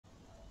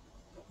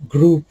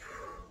Group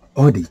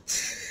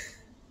audit.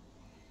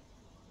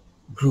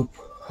 Group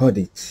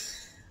audit.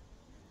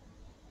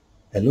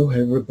 Hello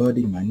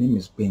everybody, my name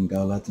is GBENGA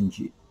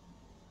OLATUNJI.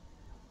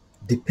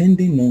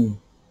 Depending on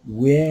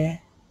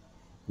where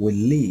we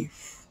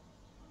live,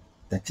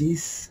 that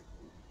is,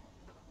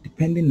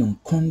 depending on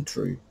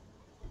country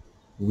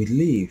we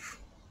live,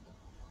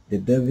 the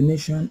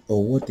definition of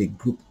what a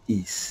group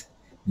is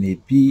may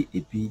be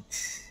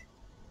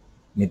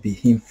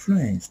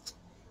influenced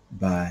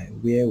by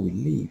where we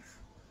live,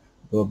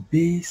 but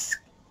based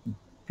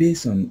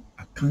on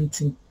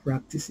accounting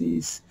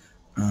practices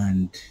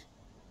and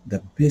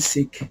the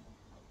basic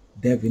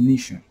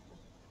definition,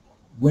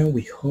 when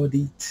we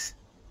audit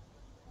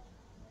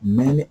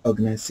many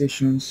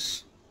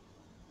organizations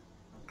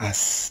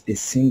as a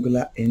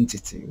singular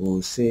entity, we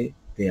will say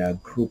they are a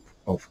group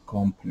of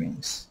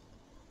companies.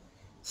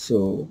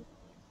 So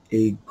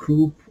a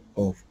group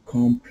of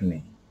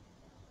company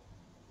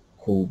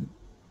could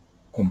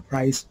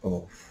comprise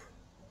of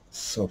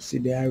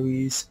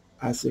subsidiaries,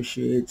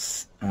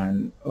 associates,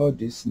 and all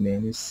these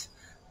names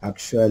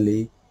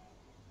actually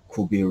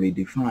could be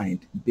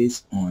redefined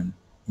based on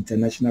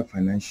International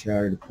Financial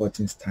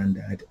Reporting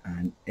Standard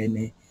and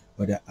any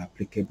other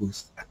applicable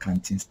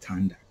accounting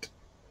standard.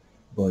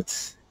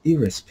 But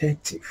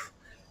irrespective,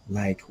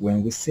 like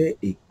when we say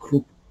a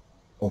group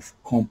of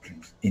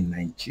companies in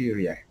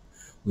Nigeria,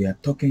 we are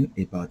talking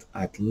about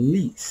at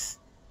least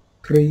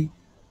 3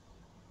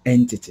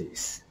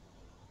 entities.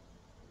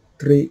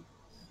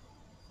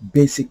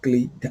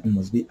 Basically, there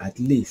must be at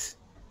least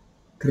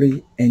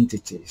 3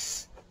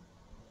 entities,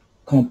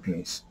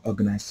 companies,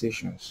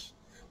 organizations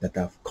that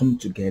have come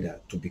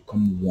together to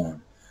become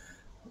one.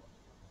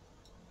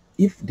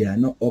 If they are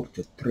not up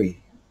to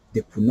 3,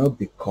 they could not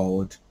be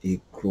called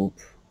a group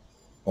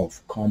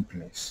of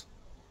companies.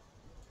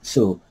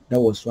 So that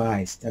was why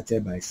I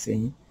started by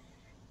saying,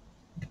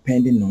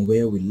 depending on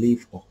where we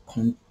live or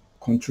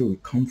country we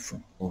come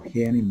from or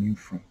hearing me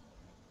from.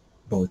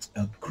 But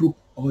a group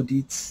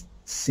audit,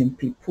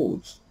 simply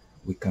put,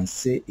 we can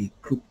say a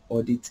group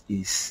audit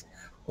is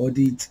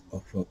audit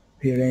of a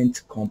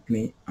parent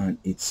company and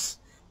its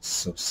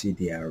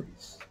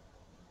subsidiaries.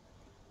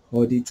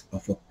 Audit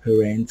of a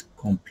parent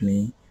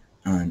company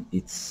and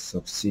its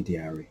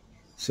subsidiary.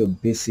 So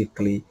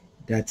basically,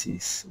 that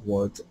is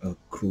what a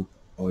group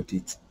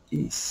audit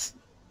is.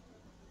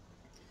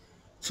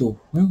 So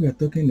when we are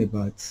talking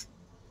about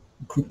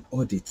group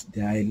audit,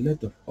 there are a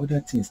lot of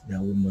other things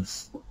that we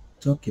must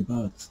talk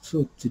about.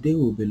 So today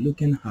we'll be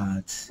looking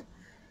at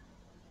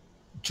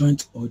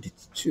joint audit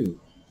too.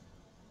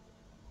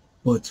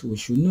 But we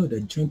should know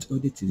that joint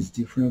audit is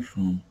different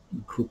from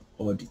group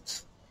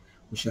audit.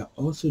 We shall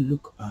also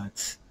look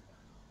at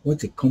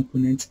what a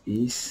component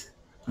is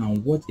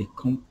and what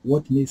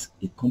makes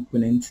a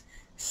component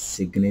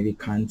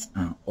significant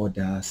and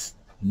others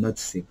not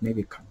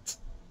significant.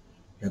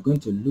 We are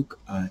going to look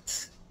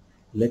at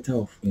letter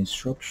of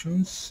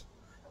instructions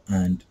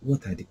and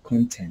what are the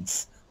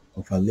contents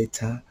of a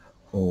letter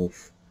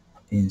of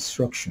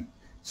instruction.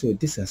 So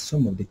these are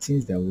some of the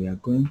things that we are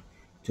going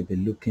to be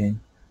looking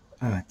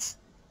at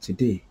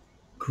today.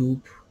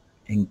 Group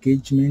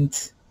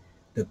engagement,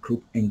 the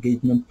group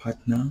engagement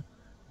partner,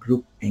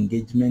 group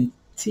engagement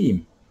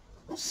team.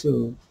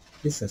 So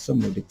these are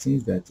some of the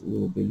things that we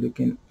will be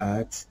looking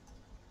at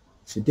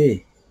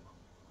today.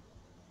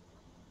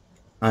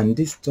 And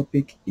this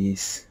topic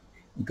is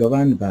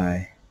governed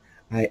by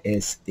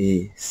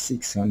ISA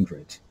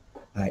 600.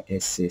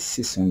 ISA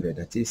 600,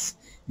 that is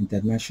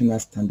International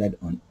Standard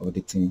on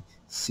Auditing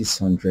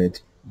 600,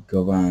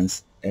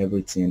 governs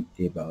everything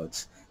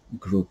about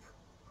group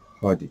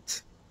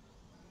audit.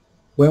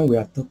 When we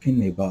are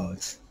talking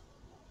about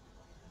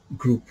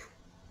group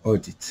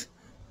audit,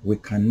 we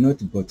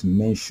cannot but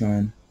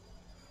mention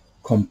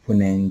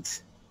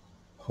component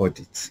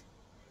audit.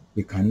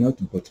 We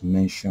cannot but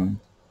mention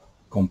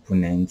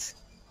component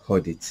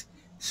audit.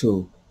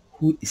 So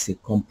who is a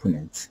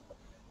component?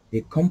 A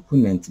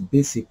component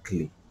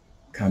basically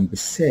can be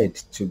said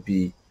to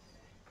be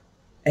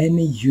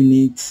any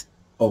unit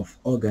of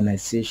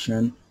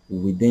organization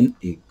within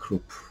a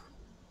group.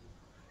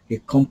 A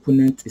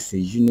component is a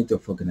unit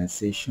of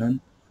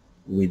organization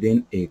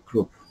within a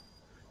group.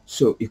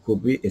 So it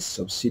could be a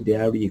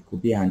subsidiary, it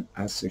could be an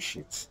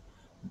associate.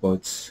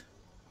 But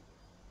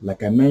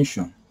like I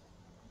mentioned,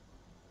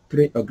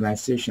 3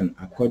 organizations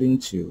according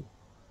to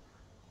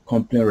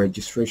Company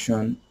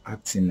Registration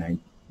Act in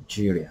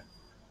Nigeria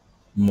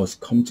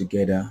must come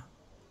together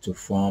to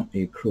form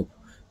a group.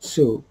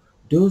 So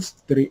those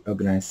 3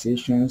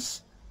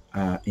 organizations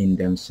are in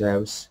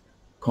themselves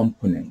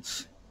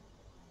components.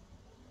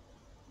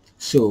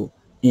 So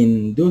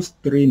in those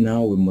 3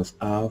 now, we must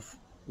have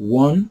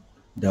one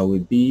that will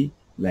be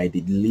like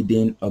the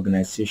leading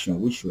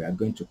organization, which we are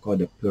going to call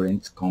the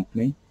parent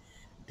company.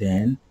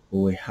 Then we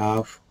will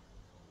have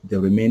the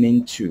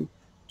remaining 2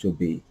 to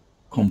be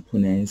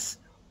components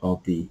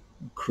of the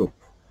group.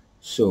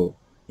 So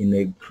in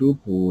a group,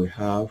 we will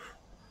have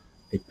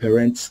a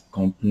parent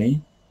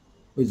company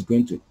who is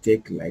going to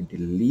take like the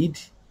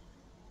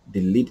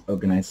lead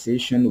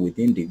organization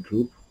within the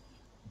group.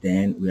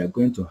 Then we are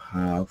going to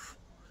have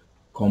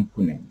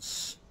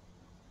components,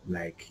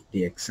 like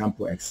the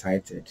example I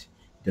cited.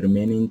 The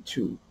remaining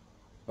two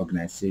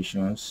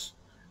organizations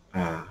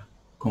are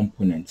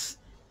components.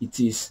 It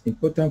is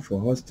important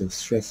for us to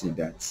stress it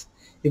that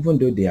even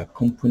though they are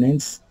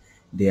components,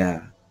 they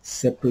are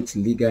separate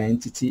legal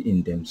entity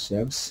in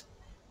themselves,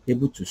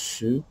 able to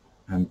sue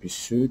and be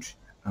sued,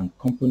 and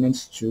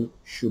components too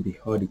should be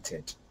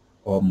audited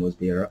or must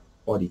be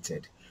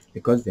audited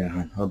because they are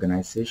an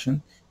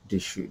organization.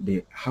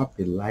 They have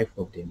the life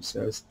of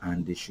themselves,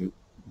 and they should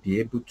be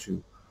able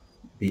to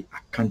be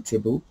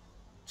accountable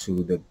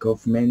to the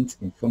government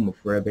in form of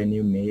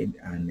revenue made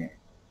and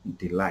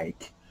the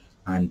like,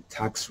 and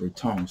tax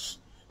returns.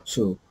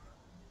 So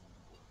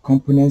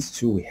components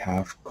too, we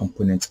have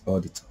component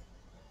auditor.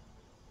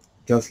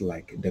 Just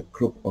like the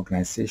group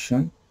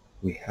organization,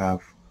 we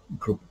have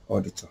group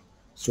auditor.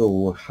 So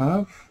we'll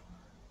have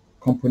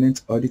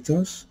component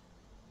auditors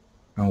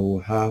and we'll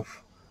have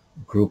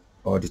group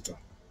auditor.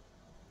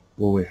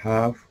 We will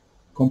have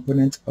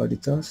component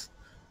auditors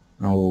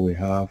and we will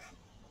have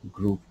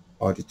group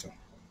auditor.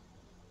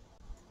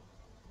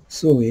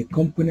 So a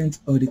component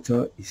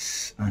auditor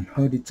is an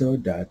auditor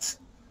that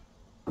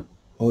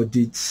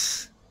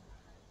audits,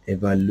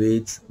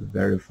 evaluates,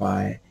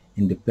 verify,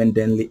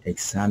 independently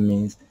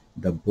examines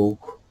the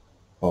book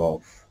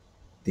of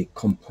the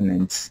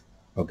component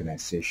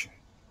organization.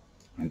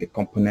 And the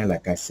component,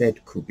 like I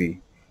said, could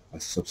be a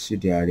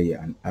subsidiary,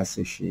 an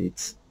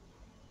associate,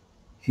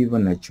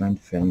 even a joint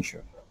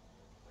venture.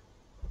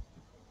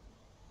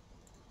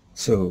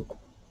 So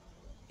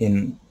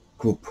in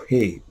group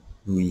A,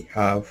 we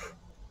have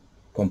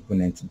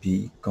component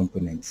B,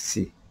 component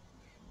C.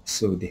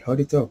 So the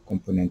auditor of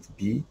component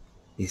B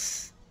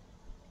is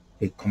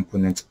a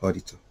component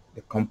auditor.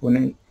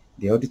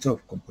 The auditor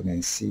of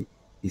component C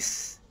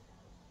is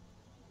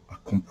a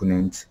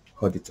component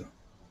auditor.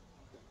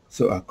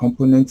 So a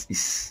component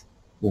is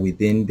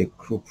within the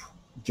group,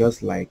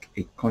 just like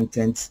a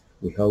content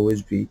will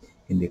always be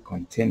in the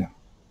container.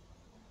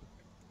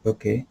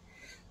 Okay,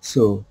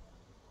 so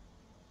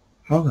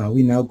how are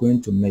we now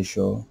going to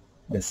measure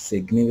the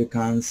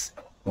significance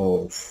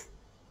of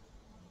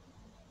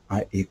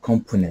a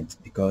component?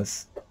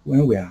 Because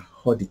when we are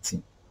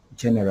auditing,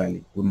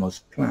 generally we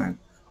must plan.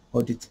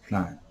 Audit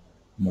plan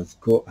must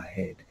go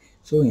ahead.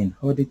 So in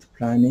audit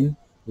planning,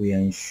 we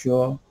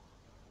ensure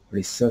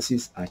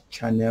resources are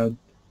channeled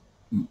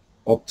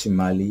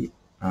optimally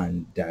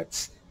and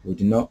that we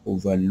do not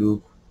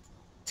overlook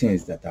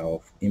things that are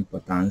of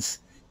importance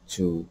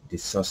to the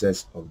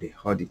success of the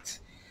audit.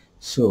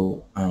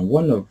 So, and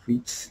one of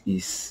it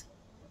is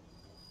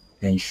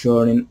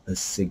ensuring a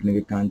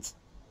significant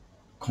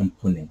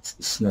component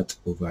is not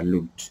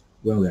overlooked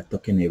when we are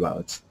talking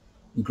about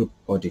group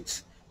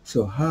audits.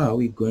 So how are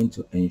we going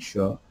to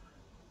ensure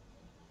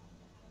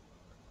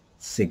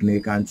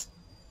significant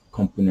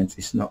component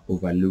is not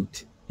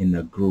overlooked in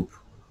a group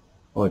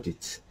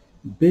audit?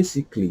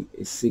 Basically,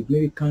 a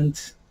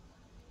significant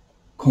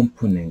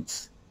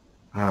components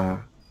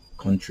are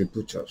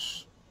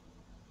contributors.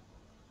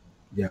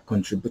 They are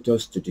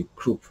contributors to the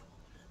group.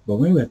 But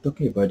when we are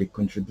talking about the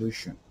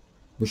contribution,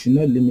 we should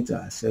not limit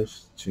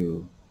ourselves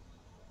to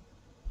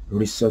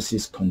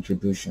resources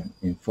contribution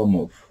in form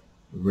of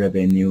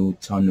revenue,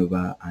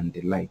 turnover, and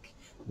the like,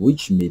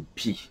 which may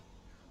be,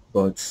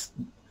 but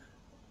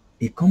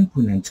a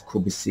component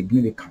could be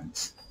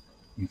significant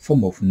in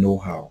form of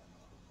know-how.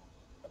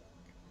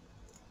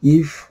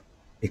 If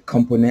a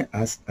component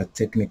has a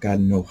technical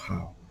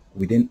know-how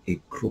within a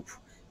group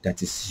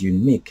that is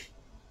unique,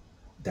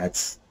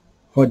 that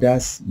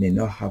others may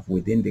not have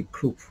within the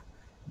group,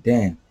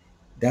 then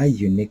that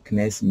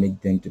uniqueness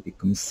makes them to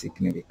become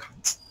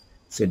significant.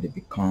 So they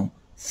become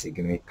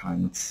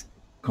significant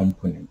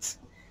components.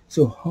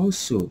 So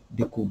also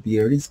they could be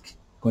a risk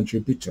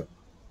contributor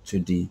to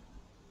the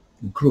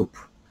group.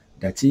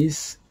 That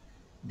is,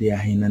 they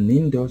are in an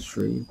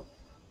industry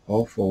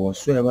or for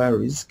whatsoever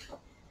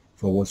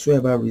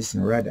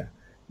reason rather,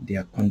 they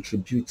are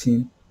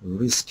contributing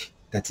risk.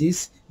 That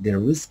is, the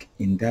risk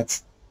in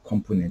that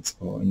component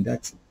or in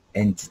that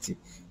entity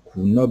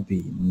could not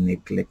be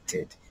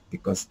neglected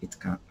because it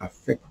can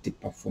affect the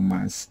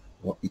performance,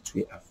 or it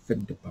will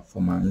affect the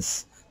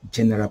performance,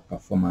 general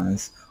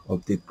performance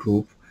of the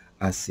group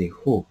as a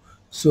whole.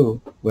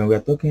 So when we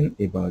are talking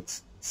about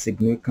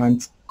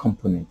significant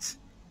components,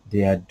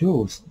 they are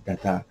those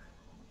that are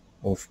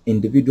of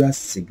individual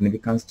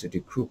significance to the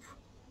group,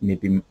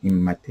 maybe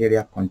in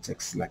material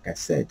context, like I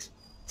said,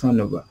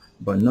 turnover,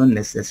 but not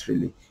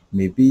necessarily,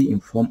 maybe in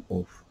form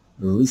of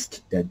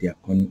risk that they are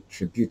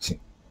contributing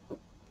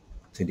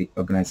to the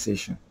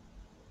organization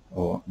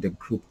or the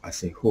group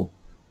as a whole.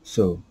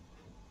 So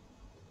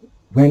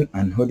when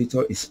an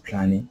auditor is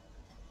planning,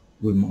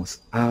 we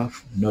must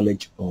have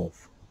knowledge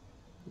of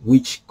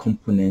which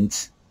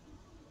component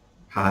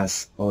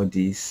has all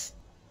these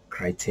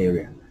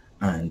criteria,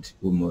 and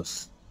we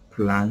must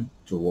plan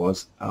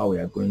towards how we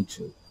are going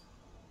to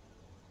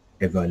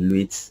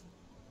evaluate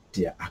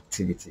their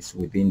activities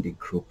within the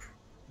group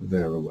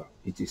very well.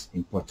 It is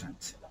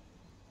important.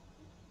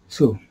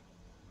 So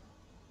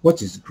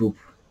What is group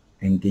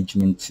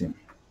engagement team?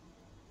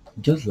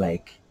 Just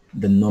like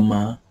the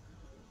normal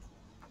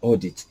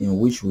audit in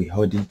which we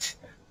audit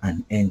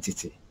an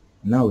entity,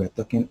 now we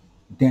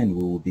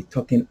will be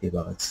talking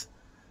about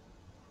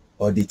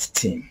audit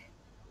team.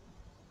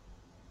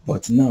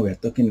 But now we are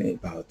talking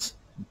about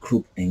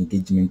group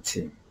engagement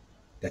team,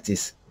 that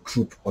is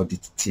group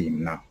audit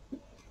team now.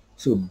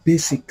 So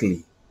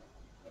basically,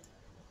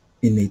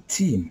 in a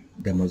team,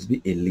 there must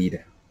be a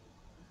leader.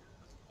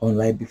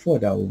 Unlike before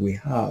that, we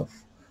have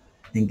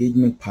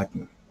engagement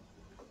partner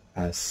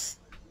as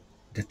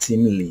the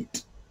team lead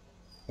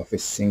of a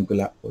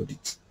singular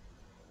audit.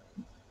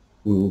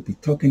 We will be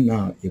talking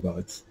now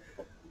about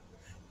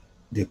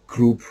the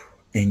group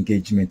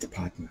engagement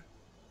partner.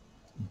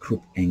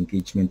 Group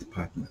engagement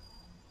partner,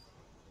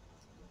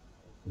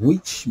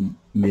 which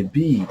may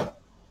be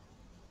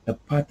a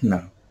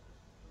partner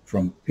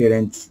from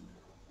parent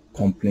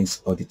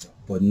company's auditor,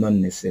 but not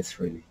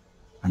necessarily.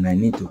 And I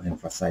need to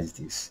emphasize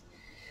this,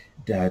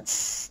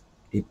 that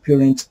a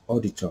parent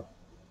auditor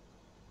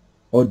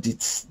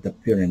audits the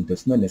parent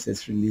does not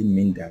necessarily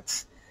mean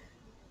that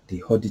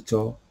the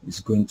auditor is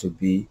going to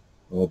be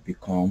or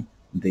become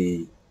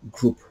the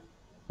group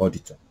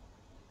auditor.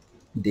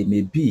 They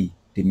may be,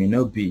 they may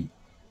not be,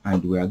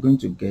 and we are going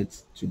to get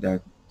to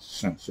that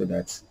soon so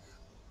that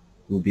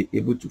we'll be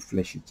able to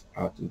flesh it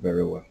out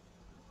very well.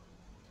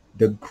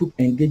 The group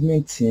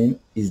engagement team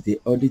is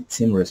the audit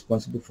team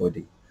responsible for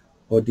the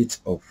audit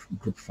of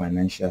group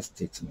financial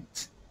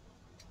statements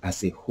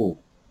as a whole,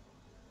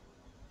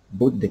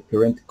 both the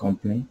parent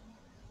company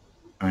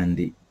and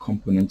the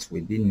components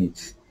within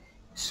it.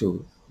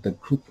 So the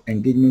group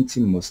engagement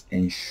team must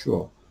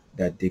ensure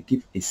that they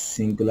give a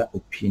singular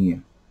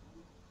opinion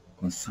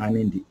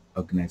concerning the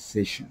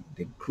organization,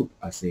 the group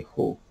as a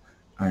whole,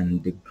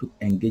 and the group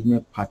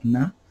engagement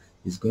partner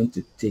is going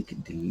to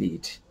take the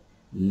lead,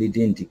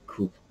 leading the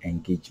group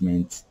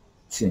engagement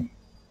team.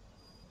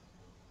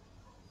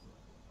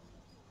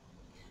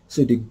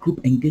 So the group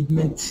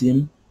engagement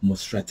team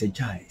must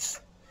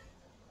strategize.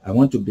 I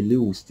want to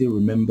believe we still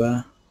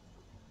remember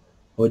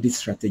audit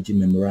strategy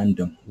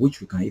memorandum, which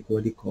we can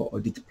equally call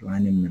audit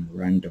planning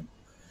memorandum.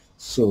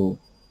 So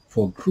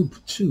for group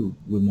 2,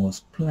 we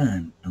must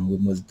plan and we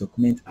must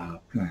document our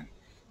plan.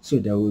 So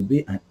there will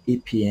be an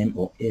APM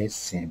or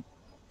ASM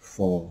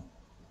for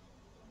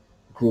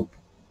group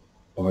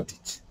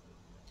audit,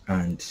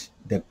 and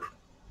the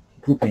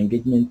group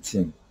engagement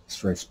team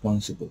is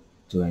responsible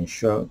to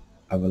ensure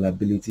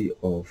availability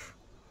of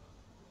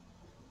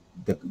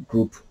the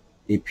group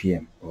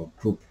APM or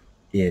group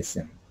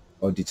ASM,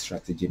 audit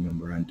strategy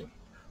memorandum.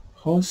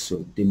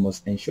 Also, they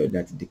must ensure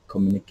that they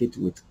communicate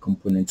with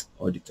component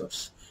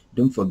auditors.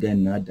 Don't forget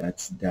now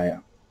that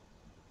there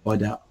are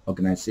other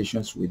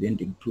organizations within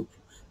the group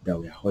that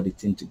we are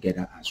auditing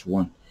together as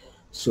one.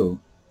 So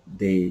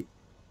the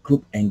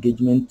group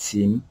engagement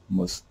team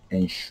must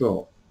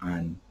ensure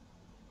and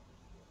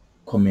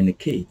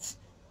communicate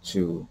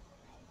to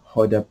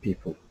other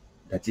people,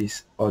 that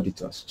is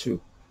auditors too.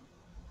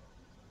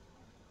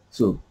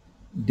 So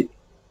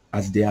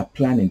as they are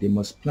planning, they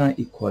must plan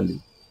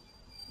equally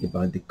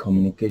about the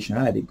communication.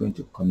 How are they going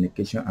to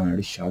communication and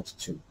reach out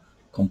to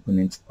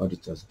component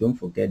auditors? Don't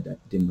forget that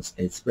they must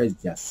express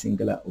their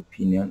singular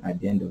opinion at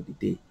the end of the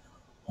day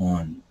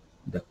on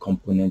the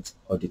component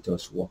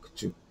auditors' work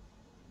too.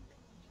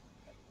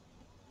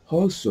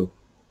 Also,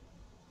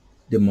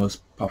 they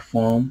must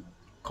perform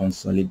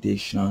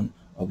consolidation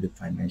of the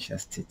financial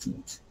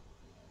statement.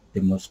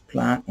 They must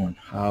plan on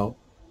how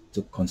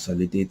to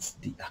consolidate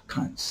the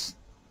accounts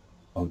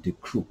of the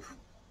group,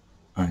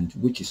 and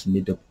which is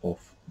made up of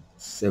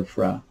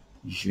several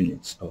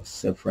units or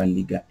several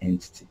legal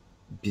entities,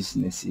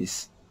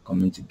 businesses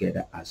coming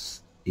together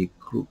as a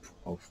group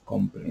of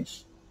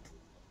companies.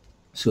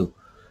 So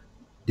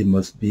they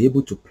must be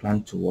able to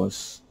plan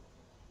towards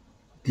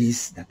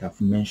these that I've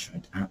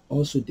mentioned, and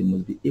also they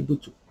must be able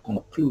to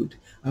conclude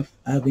after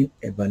having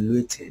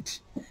evaluated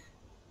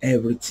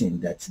everything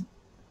that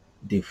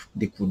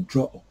they could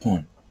draw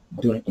upon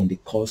in the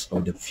course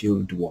of the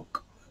field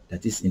work,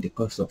 that is in the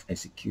course of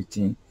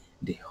executing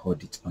the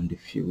audit on the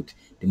field.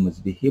 They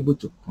must be able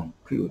to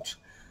conclude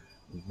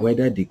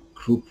whether the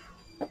group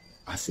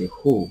as a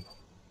whole,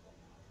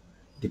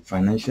 the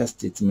financial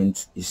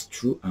statement is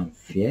true and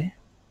fair,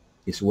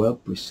 is well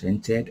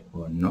presented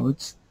or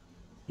not,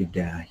 if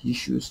there are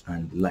issues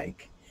and the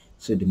like.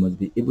 So they must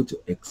be able to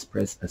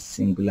express a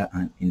singular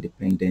and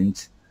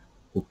independent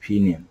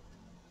opinion.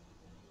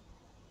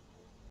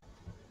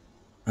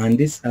 And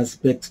this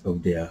aspect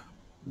of their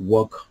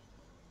work,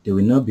 they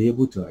will not be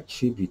able to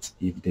achieve it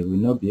if they will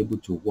not be able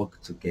to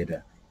work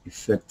together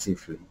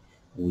effectively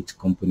with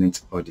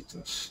component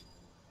auditors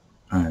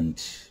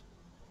and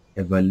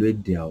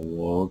evaluate their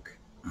work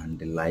and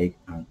the like,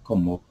 and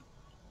come up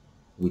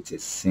with a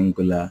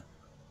singular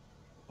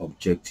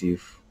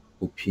objective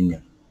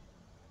opinion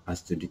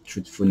as to the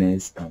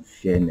truthfulness and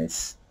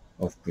fairness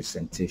of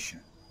presentation,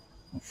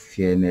 of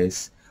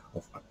fairness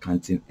of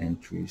accounting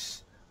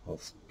entries,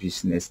 of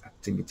business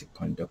activity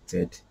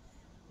conducted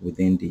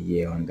within the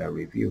year under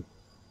review.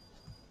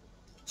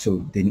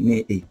 So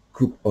a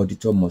group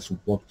auditor must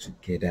work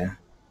together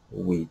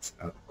with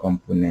a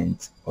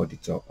component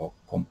auditor or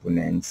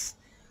components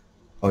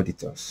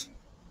auditors.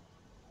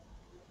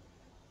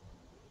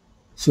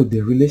 So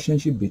the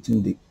relationship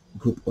between the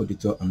group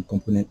auditor and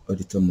component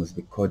auditor must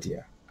be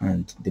cordial,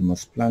 and they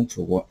must plan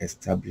toward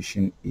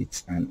establishing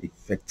it an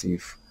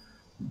effective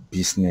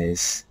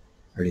business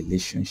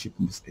relationship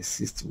must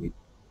exist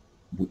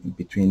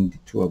between the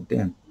two of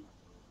them.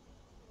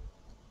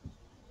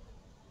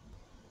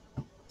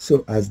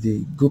 So as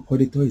the group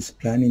auditor is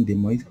planning, they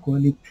must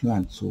equally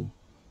plan to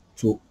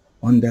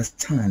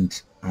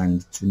understand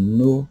and to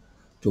know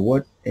to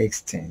what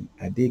extent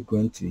are they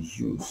going to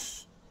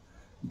use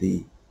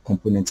the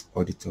component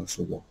auditor's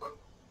work.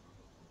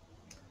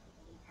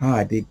 How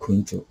are they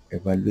going to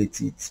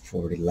evaluate it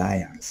for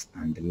reliance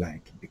and the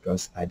like?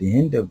 Because at the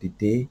end of the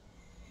day,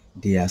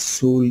 they are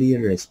solely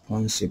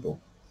responsible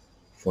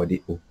for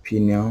the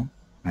opinion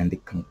and the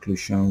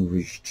conclusion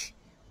reached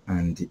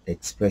and the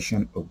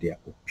expression of their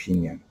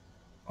opinion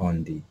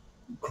on the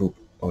group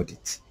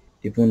audit,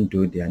 even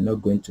though they are not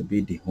going to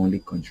be the only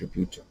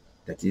contributor.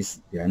 That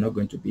is, they are not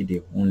going to be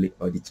the only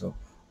auditor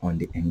on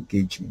the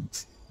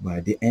engagement. But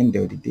at the end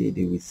of the day,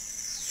 they will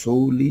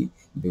solely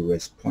be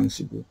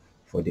responsible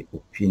for the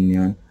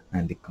opinion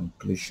and the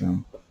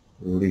conclusion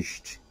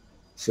reached.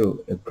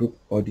 So a group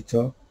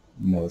auditor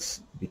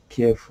must be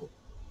careful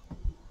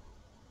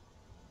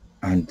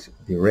and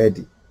be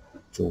ready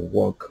to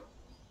work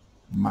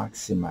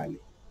maximally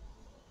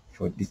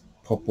for the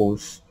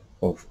purpose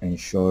of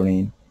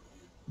ensuring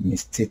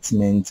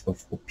misstatement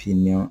of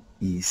opinion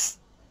is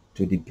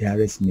to the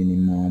barest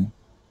minimum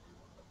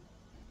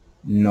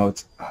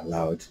not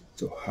allowed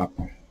to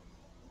happen.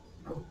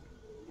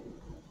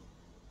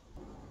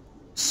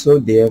 So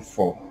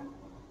therefore,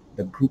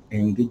 the group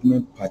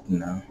engagement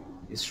partner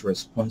is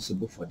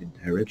responsible for the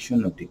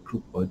direction of the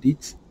group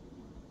audit.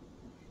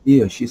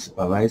 He or she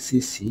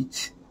supervises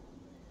it,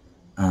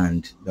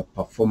 and the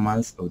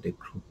performance of the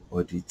group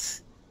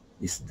audit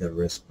is the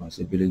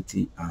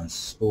responsibility and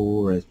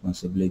sole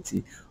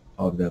responsibility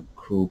of the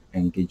group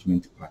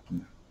engagement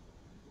partner.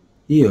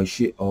 He or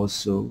she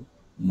also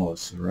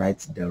must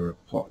write the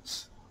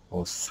reports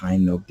or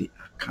sign up the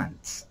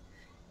accounts,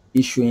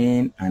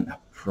 issuing an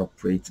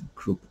appropriate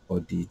group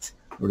audit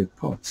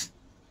report.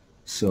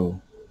 So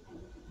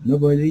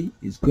nobody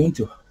is going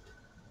to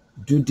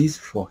do this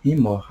for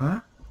him or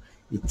her.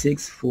 It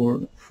takes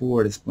full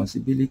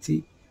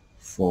responsibility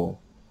for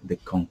the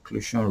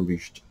conclusion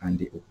reached and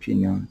the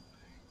opinion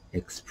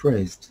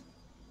expressed.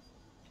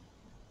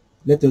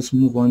 Let us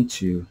move on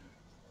to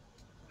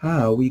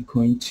how are we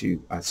going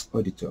to, as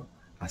auditor,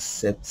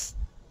 accept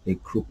a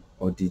group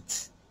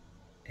audit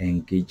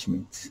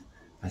engagement,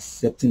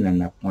 accepting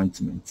an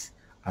appointment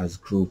as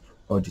group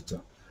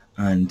auditor.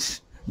 And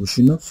we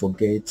should not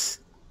forget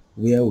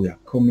where we are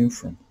coming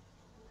from.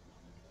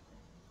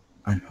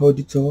 An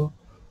auditor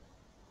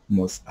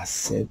must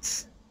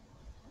accept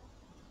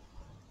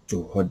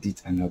to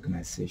audit an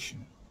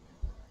organization,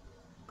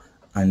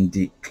 and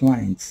the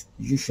clients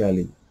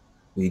usually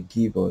will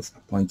give us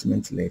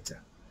appointment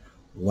letter,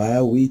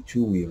 while we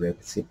too will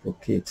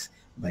reciprocate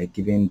by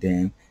giving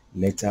them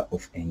letter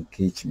of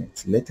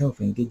engagement. Letter of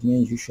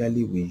engagement,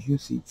 usually we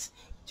use it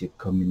to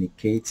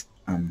communicate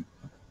and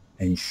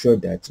ensure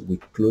that we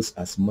close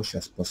as much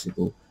as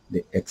possible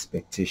the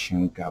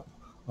expectation gap.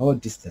 All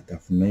this that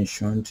I've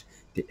mentioned,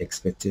 the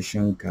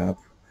expectation gap,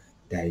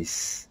 there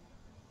is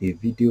a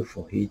video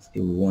for it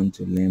if we want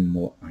to learn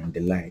more and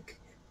the like,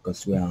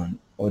 because we are on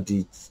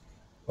audit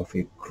of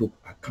a group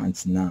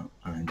account now,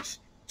 and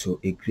to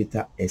a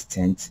greater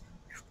extent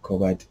we've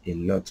covered a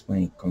lot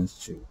when it comes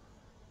to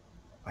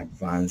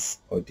advanced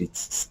audit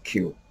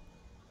skill.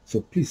 So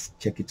please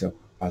check it up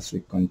as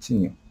we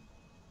continue.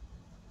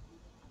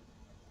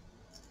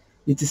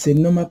 It is a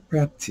normal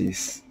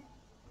practice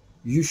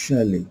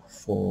usually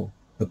for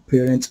a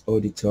parent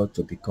auditor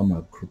to become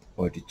a group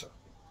auditor,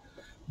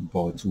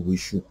 but we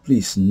should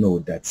please know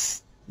that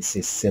it's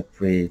a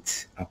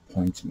separate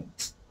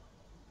appointment.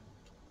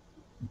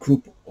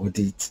 Group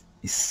audit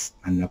is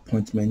an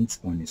appointment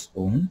on its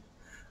own,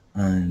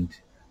 and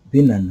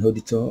being an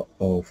auditor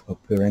of a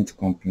parent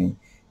company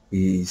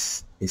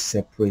is a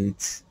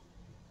separate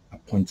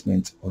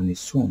appointment on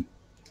its own.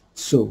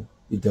 So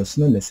it does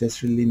not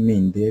necessarily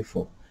mean,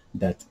 therefore,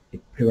 that a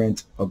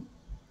parent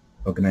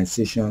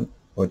organization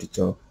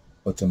auditor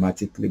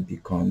automatically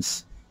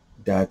becomes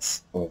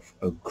that of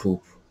a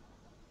group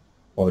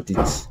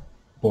audit.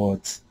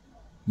 But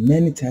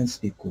many times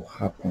it could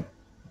happen,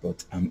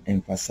 but I'm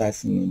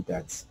emphasizing it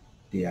that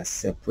they are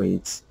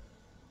separate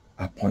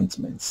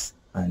appointments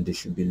and they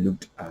should be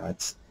looked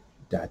at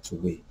that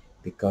way,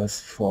 because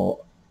for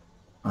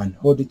an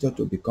auditor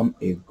to become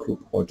a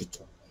group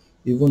auditor,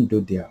 even though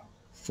they are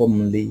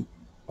formally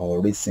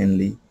or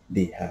recently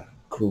they are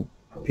group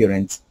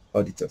parent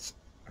auditors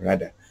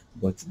rather,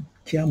 but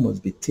care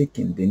must be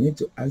taken. They need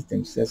to ask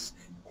themselves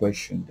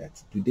question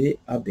that do they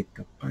have the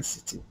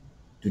capacity,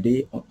 do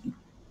they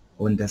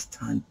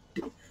understand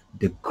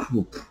the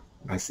group,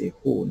 as a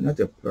whole, not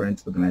a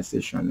parent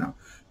organization now,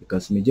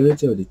 because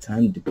majority of the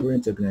time the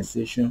parent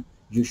organization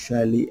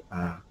usually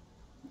are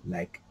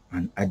like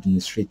an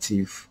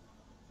administrative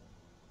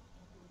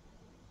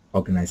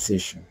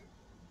organization.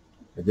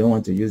 I don't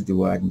want to use the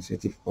word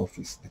administrative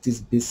office. That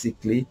is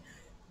basically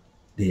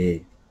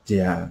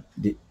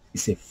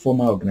it's a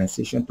formal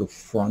organization to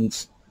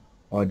front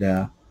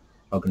other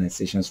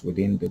organizations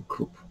within the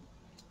group,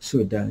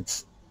 so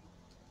that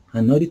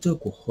an auditor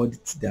could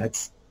audit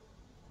that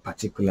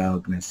particular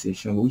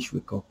organization, which we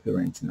call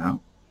parent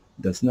now,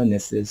 does not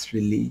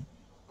necessarily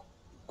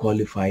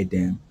qualify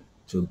them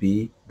to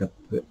be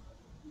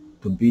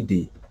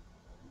the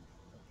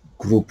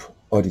group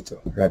auditor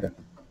rather.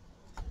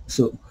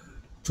 So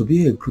to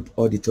be a group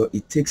auditor,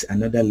 it takes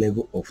another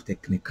level of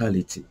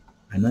technicality,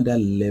 another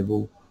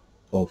level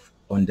of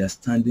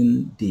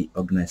understanding the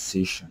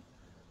organization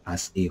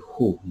as a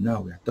whole.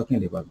 Now we are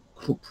talking about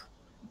group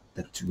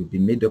that will be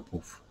made up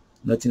of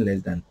nothing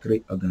less than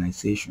 3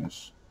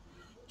 organizations.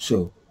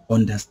 So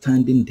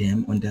understanding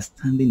them,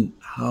 understanding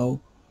how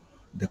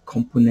the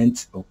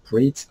components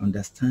operate,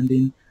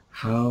 understanding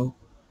how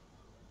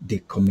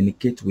they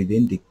communicate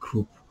within the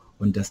group,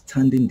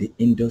 understanding the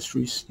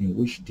industries in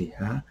which they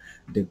are.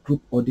 The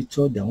group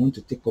auditor that want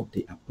to take up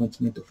the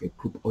appointment of a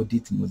group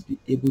audit must be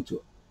able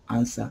to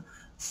answer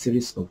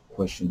series of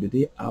questions. Do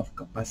they have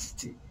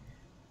capacity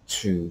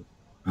to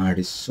and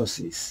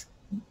resources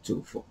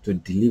to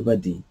deliver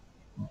the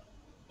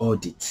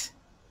audit?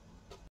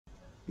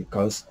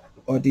 Because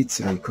audit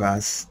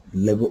requires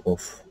level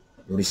of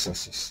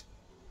resources,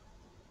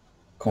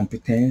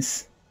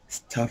 competence,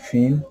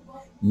 staffing,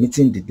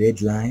 meeting the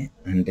deadline,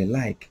 and the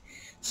like.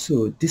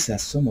 So these are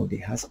some of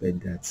the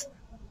aspects that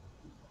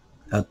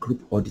a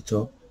group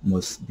auditor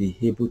must be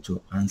able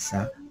to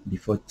answer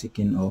before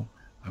taking up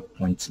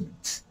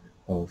appointment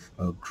of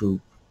a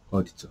group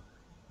auditor.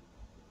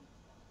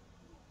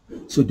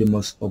 So they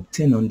must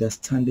obtain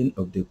understanding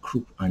of the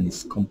group and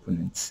its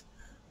components,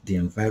 the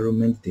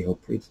environment they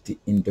operate, the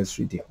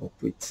industry they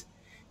operate.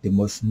 They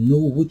must know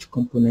which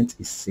component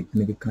is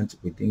significant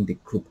within the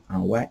group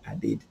and why are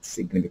they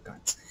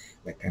significant.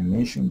 Like I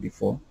mentioned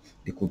before,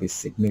 they could be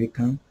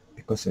significant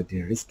because of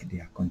the risk they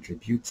are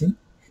contributing.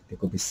 They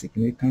could be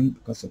significant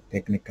because of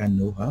technical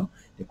know-how.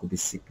 They could be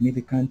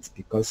significant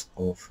because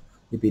of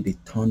maybe the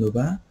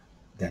turnover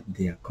that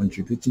they are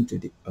contributing to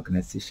the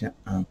organization,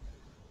 and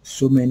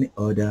so many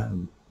other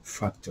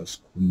factors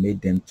could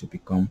make them to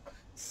become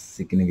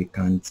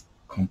significant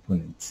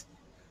components.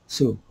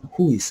 So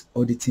who is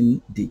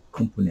auditing the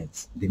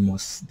components? They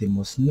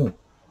must know.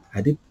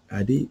 Are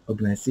they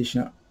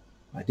organization,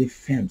 are they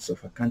firms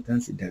of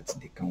accountancy that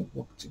they can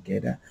work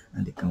together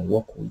and they can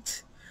work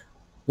with?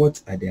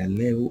 What are their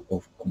level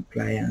of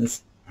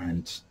compliance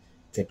and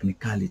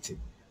technicality?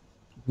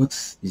 What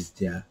is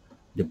the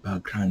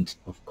background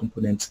of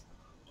component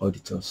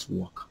auditors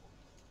work?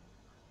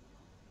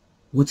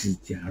 What is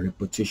their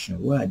reputation?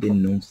 What are they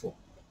known for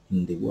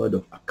in the world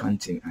of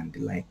accounting and the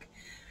like?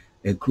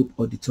 A group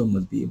auditor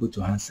must be able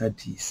to answer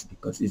this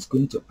because it's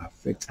going to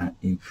affect and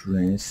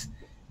influence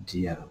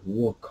their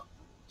work.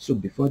 So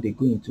before they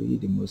go into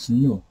it, they must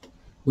know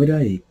whether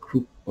a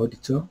group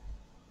auditor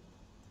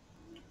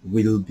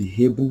will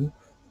be able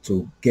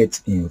to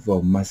get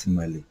involved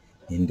maximally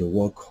in the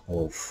work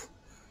of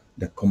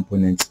the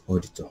component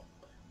auditor.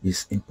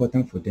 It's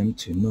important for them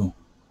to know,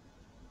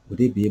 will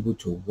they be able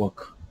to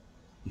work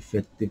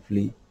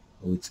effectively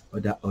with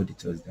other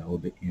auditors that will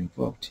be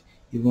involved,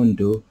 even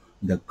though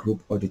the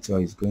group auditor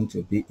is going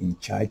to be in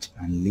charge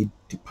and lead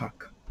the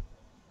pack.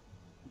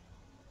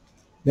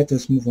 Let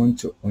us move on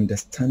to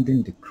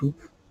understanding the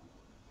group,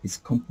 its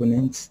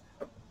components,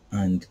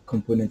 and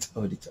component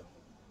auditor.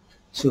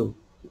 So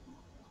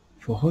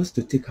for us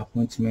to take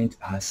appointment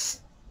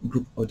as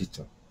group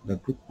auditor, the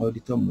group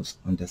auditor must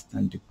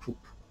understand the group.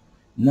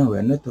 Now we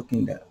are not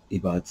talking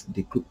about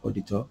the group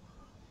auditor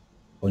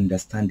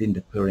understanding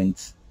the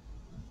parent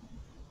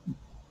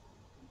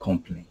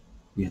company.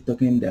 We are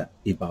talking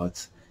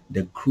about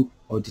the group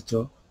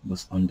auditor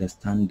must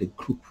understand the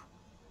group,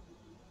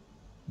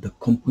 the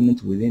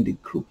component within the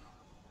group,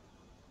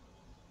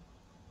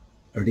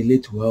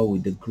 relate well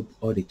with the group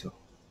auditor.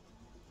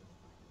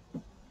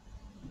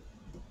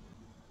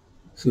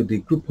 So the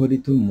group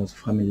auditor must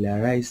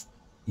familiarize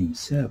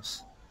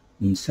himself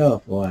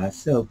or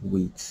herself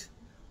with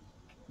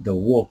the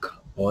work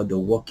or the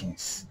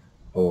workings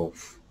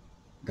of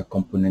the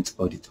component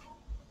auditor.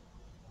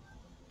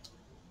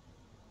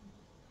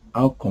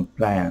 How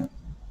compliant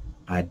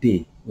are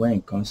they when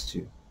it comes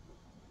to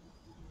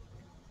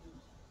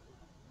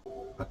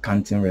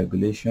accounting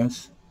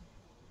regulations,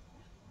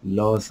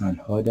 laws and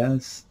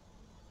orders,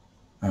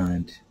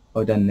 and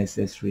other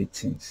necessary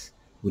things?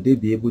 Would they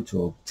be able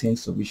to obtain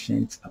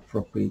sufficient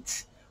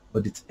appropriate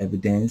audit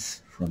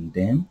evidence from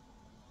them?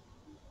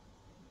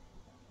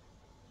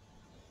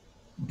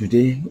 Do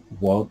they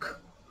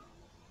work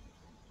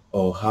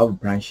or have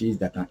branches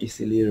that can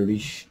easily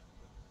reach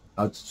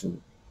out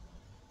to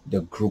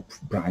the group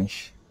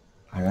branch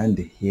around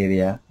the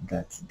area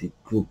that the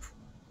group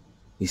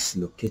is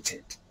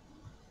located?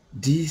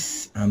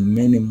 These and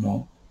many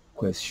more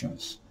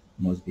questions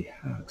must be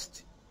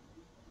asked.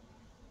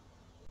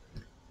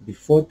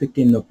 Before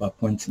taking up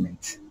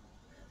appointment,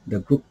 the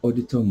group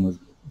auditor must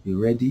be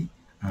ready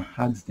and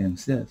ask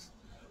themselves,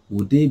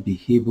 would they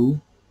be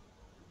able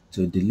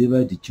to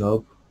deliver the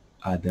job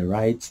at the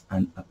right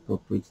and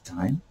appropriate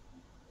time?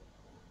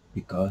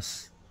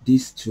 Because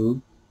this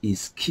too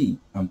is key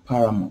and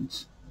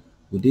paramount.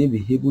 Would they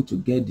be able to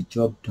get the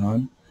job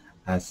done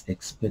as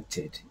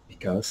expected?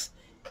 Because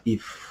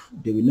if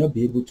they will not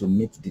be able to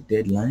meet the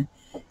deadline,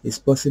 it's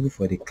possible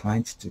for the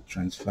client to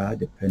transfer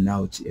the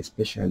penalty,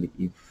 especially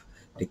if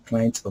the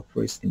client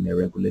operates in a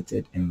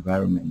regulated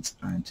environment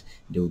and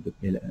they will be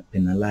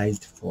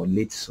penalized for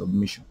late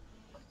submission.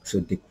 So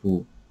they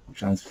could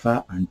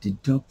transfer and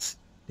deduct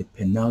the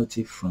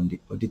penalty from the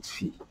audit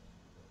fee,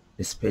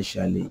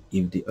 especially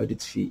if the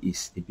audit fee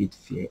is a bit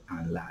fair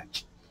and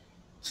large,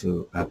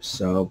 to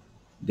absorb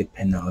the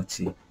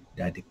penalty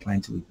that the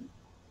client will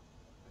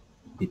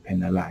be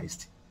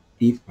penalized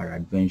if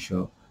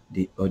peradventure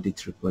the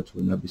audit report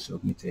will not be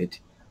submitted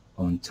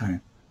on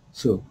time.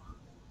 So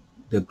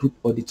the group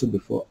auditor,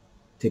 before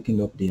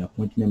taking up the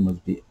appointment,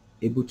 must be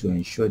able to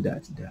ensure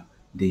that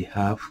they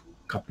have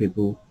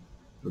capable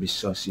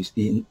resources,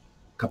 in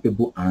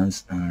capable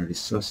hands and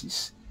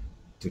resources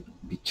to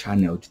be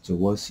channeled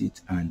towards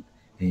it and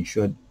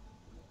ensure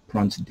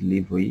prompt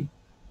delivery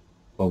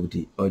of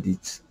the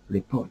audit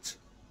report.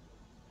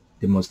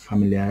 They must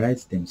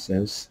familiarize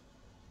themselves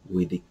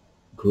with the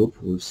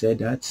group. We've said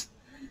that.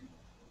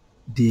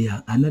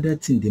 Another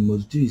thing they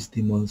must do is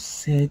they must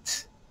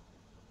set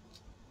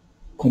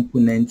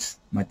component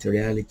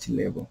materiality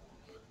level.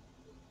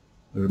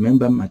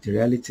 Remember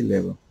materiality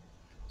level.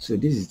 So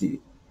this is the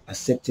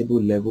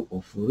acceptable level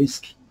of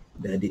risk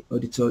that the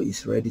auditor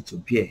is ready to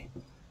bear.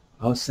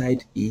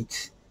 Outside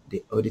it,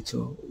 the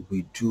auditor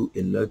will do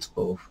a lot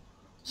of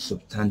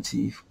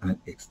substantive and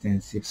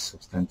extensive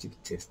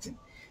substantive testing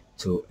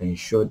to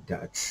ensure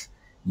that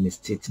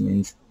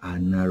misstatements are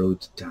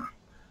narrowed down.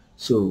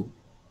 So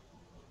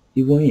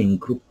even in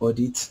group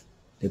audit,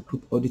 the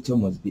group auditor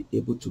must be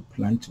able to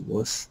plan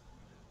towards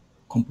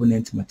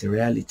component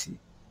materiality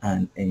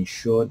and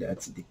ensure that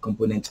the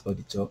component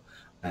auditor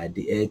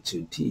adhere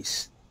to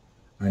this,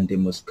 and they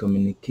must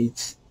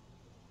communicate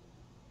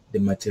the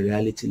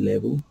materiality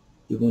level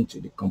even to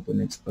the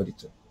component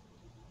auditor.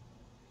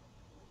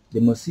 They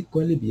must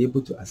equally be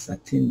able to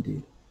ascertain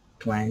the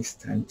client's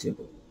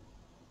timetable.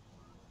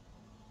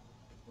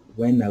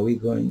 When are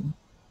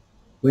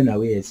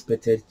we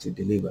expected to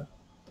deliver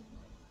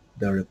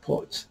the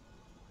report?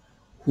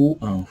 Who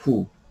and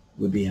who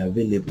will be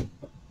available?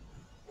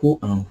 Who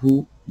and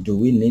who do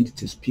we need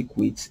to speak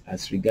with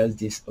as regards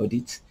this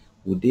audit?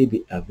 Would they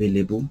be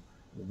available?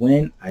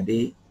 When are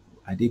they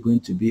going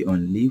to be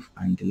on leave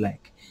and the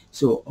like?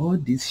 So all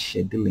this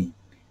scheduling,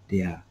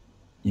 they are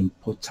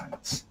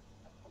important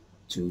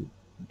to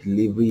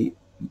delivery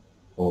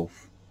of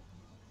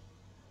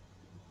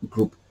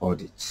group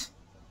audits.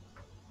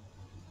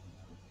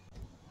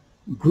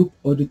 Group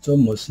auditor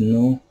must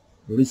know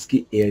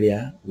risky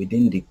area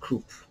within the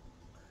group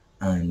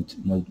and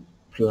must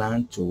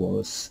plan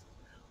towards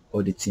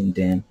auditing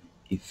them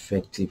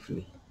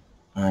effectively.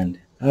 And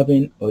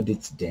having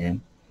audited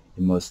them,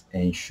 you must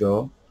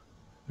ensure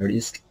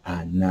risks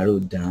are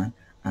narrowed down,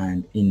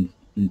 and in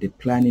the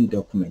planning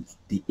document,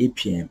 the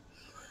APM,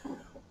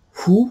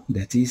 who,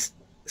 that is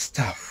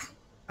staff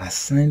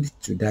assigned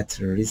to that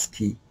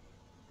risky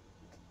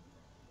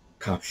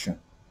caption,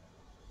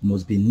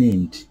 must be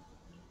named,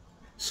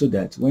 so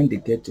that when they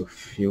get to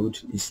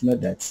field, it's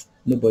not that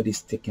nobody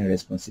is taking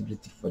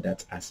responsibility for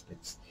that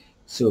aspect.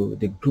 So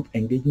the group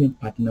engagement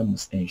partner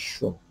must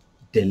ensure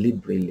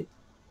deliberately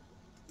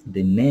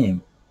the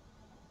name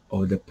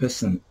of the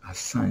person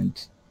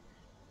assigned,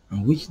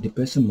 and which the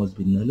person must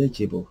be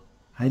knowledgeable,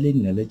 highly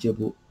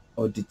knowledgeable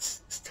audit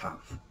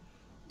staff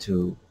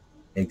to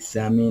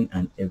examine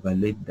and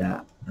evaluate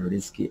the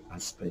risky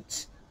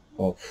aspects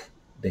of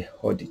the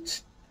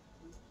audit.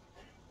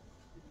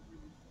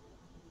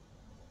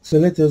 So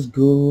let us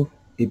go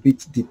a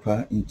bit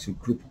deeper into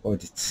group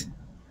audit.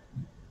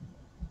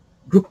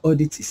 Group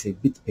audit is a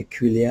bit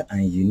peculiar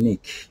and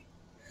unique,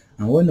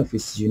 and one of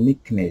its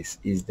uniqueness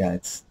is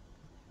that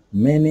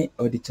many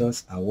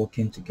auditors are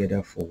working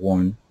together for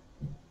one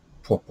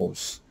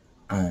purpose,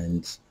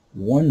 and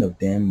one of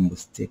them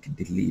must take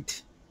the lead,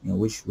 in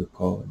which we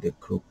call the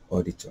group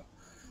auditor.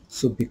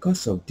 So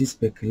because of this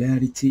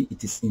peculiarity,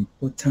 it is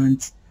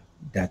important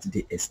that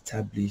they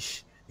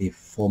establish a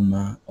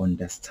formal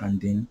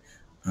understanding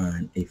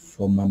and a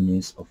formal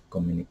means of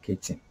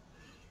communicating.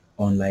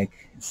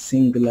 Unlike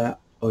singular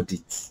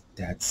audits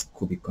that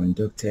could be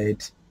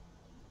conducted,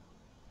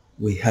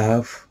 we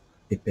have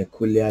a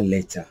peculiar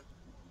letter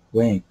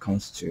when it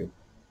comes to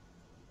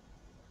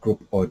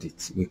group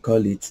audit. We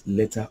call it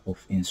letter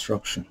of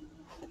instruction.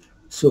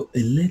 So a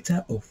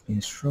letter of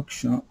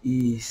instruction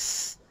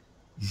is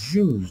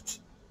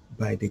used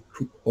by the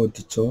group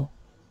auditor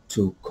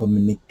to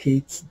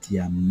communicate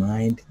their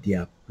mind,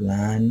 their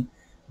plan,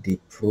 the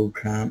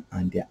program,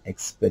 and their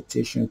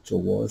expectation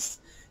towards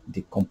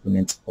the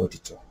component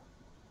auditor.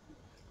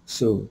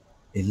 So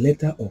a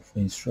letter of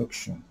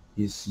instruction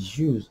is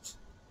used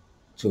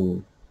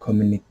to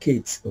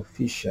communicate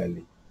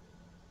officially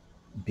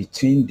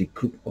between the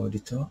group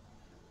auditor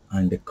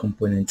and the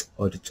component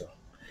auditor,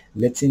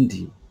 letting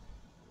the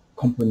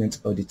component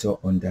auditor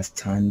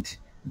understand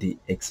the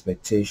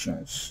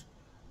expectations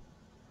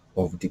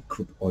of the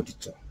group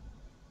auditor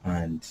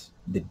and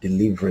the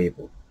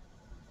deliverable.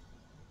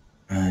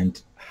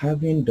 And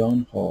having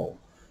done all,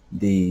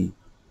 the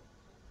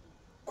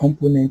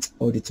component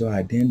auditor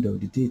at the end of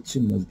the day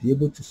too must be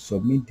able to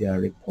submit their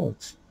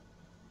report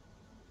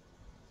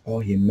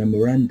or a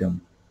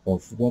memorandum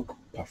of work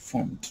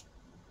performed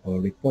or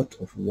report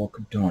of work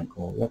done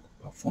or work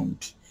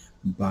performed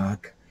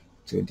back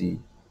to the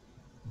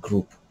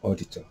group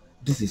auditor.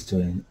 This is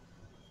to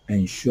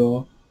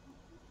ensure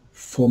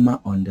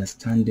formal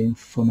understanding,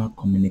 formal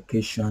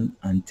communication,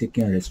 and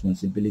taking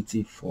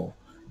responsibility for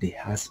the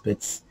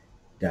aspects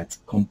that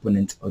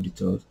component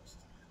auditors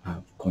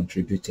have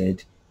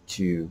contributed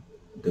to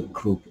the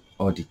group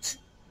audit.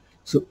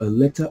 So a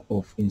letter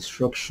of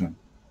instruction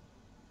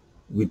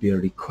will be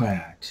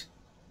required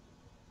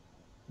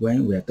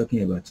when we are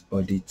talking about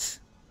audit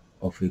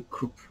of a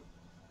group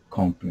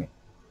company.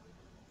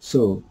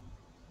 So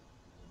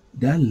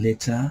that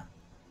letter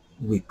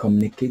will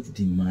communicate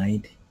the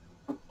mind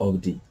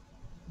of the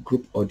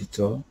group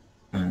auditor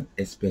and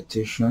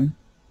expectation,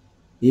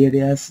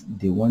 areas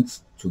they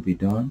want to be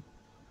done,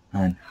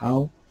 and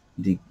how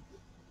the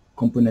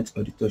component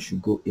auditor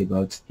should go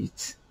about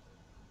it,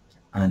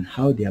 and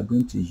how they are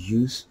going to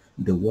use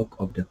the work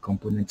of the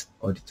component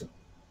auditor.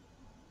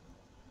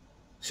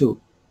 So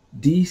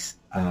these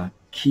are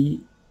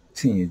key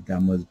things that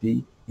must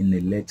be in a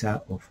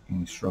letter of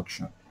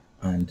instruction,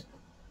 and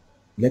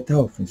letter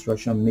of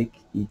instruction make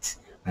it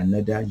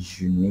another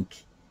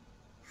unique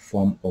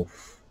form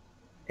of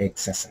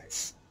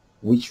exercise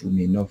which we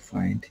may not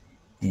find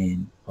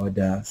in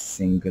other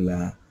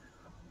singular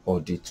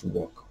audit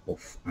work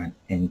of an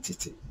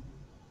entity.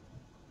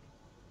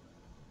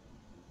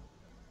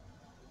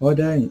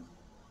 Other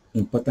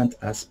important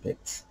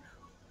aspects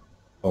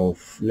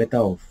of letter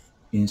of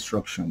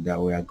instruction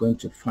that we are going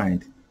to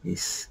find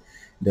is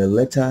the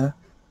letter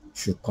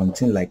should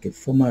contain like a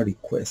formal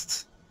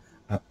request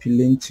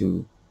appealing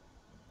to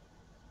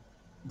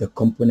the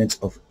components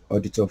of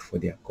auditor for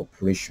their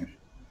cooperation,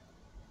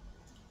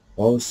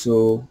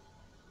 also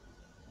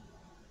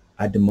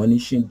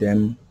admonishing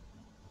them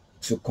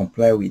to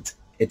comply with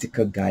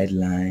ethical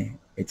guideline,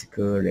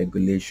 ethical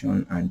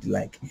regulation, and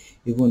like,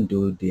 even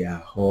though they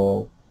are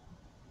all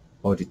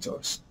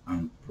auditors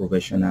and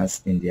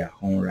professionals in their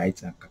own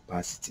right and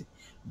capacity,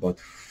 but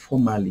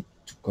formally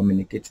to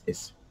communicate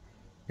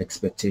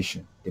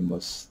expectation, they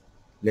must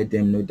let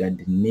them know that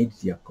they need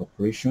their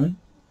cooperation.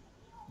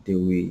 They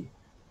will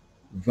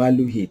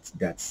value it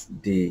that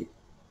they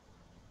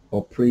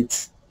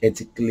operate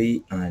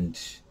ethically and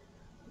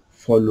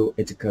follow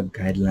ethical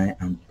guideline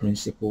and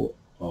principle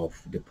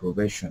of the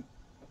profession.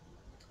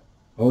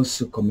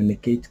 Also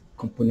communicate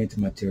component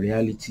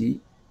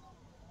materiality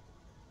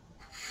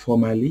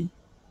formally.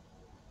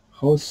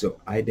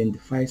 Also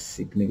identify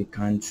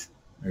significant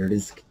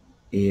risk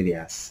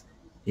areas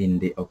in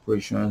the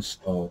operations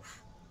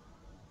of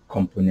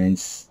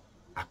components,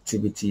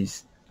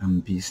 activities,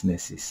 and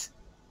businesses.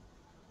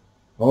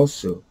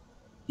 Also,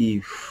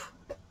 if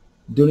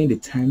during the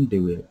time they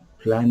were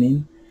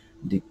planning,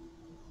 the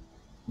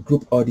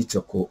group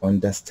auditor could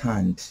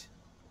understand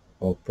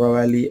or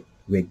probably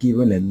were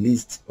given a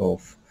list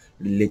of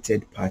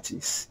related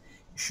parties,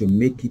 should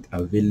make it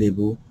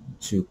available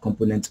to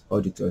component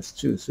auditors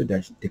too, so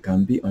that they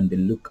can be on the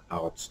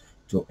lookout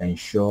to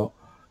ensure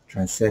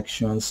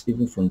transactions,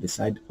 even from the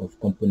side of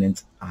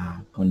components,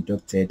 are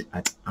conducted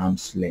at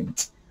arm's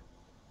length.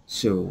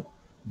 So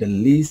the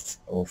list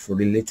of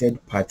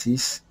related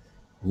parties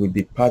will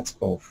be part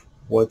of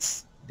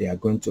what they are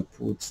going to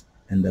put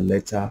in the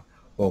letter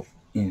of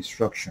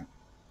instruction.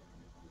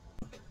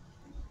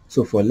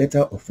 So for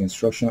letter of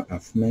instruction,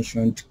 I've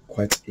mentioned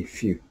quite a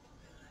few.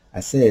 I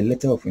say a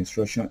letter of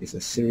instruction is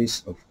a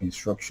series of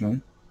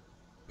instructions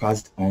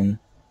passed on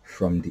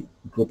from the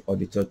group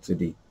auditor to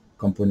the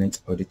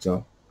component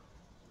auditor,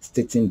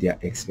 stating their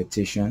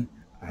expectation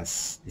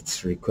as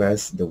it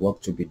requires the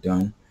work to be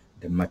done,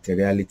 the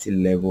materiality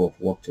level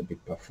of work to be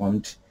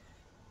performed,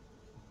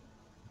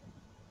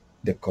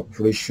 the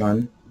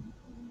cooperation,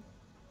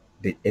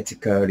 the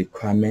ethical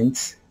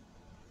requirements,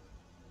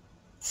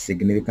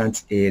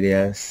 significant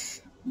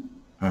areas,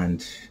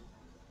 and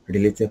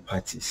related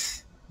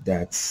parties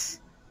that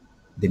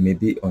they may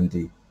be on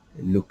the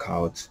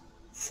lookout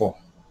for.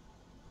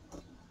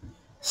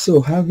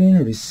 So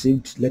having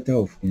received letter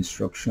of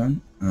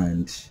instruction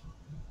and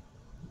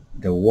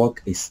the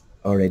work is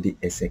already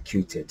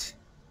executed,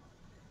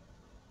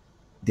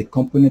 the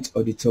component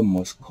auditor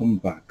must come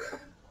back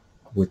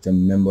with a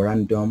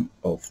memorandum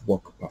of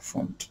work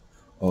performed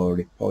or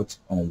report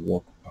on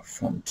work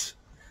performed.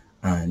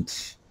 And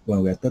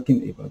when we are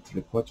talking about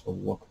report of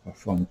work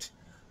performed,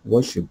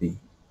 what should be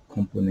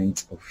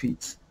components of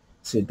it?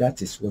 So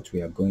that is what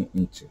we are going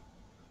into.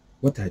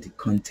 what are the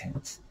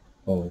contents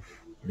of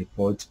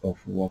report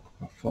of work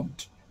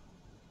performed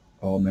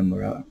or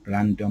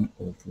memorandum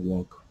of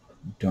work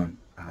done,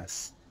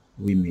 as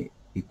we may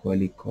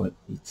equally call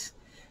it.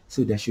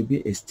 So there should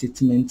be a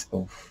statement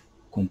of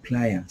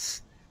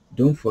compliance.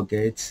 Don't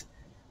forget,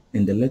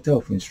 in the letter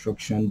of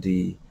instruction,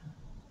 the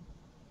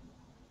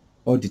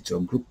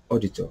group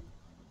auditor,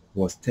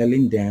 was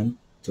telling them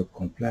to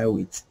comply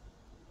with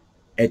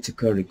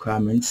ethical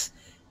requirements.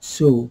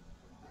 So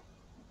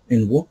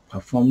in work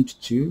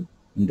performed too,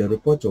 in the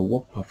report of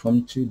work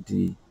performed too,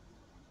 the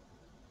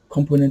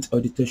component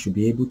auditor should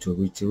be able to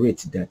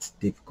reiterate that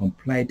they've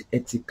complied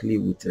ethically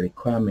with the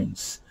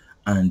requirements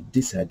and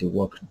these are the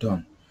work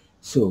done.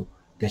 So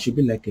there should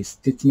be like a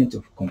statement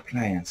of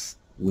compliance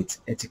with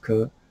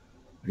ethical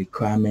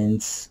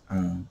requirements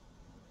and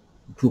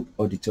group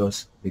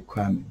auditors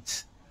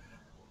requirements.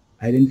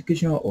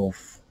 Identification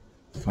of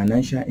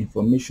financial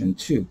information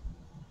too,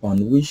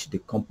 on which the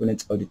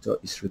component auditor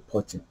is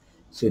reporting.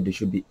 So they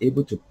should be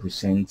able to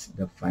present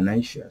the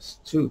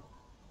financials too,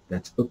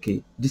 that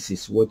okay, this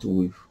is what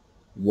we've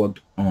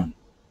worked on.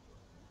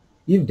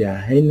 If there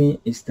are any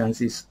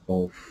instances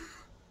of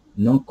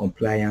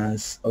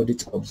non-compliance,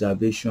 audit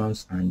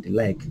observations and the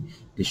like,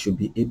 they should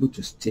be able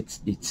to state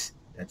it,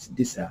 that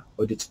these are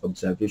audit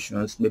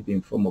observations, maybe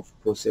in form of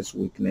process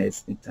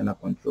weakness, internal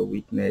control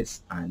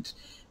weakness, and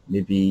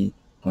maybe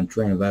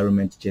control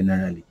environment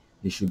generally.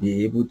 They should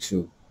be able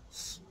to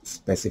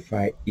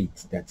specify it,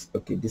 that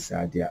okay, these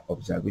are their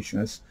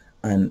observations,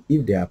 and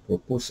if there are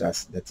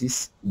proposals, that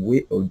is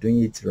way of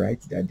doing it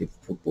right that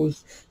they've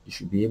proposed, they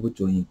should be able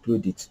to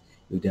include it.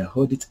 If there are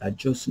audit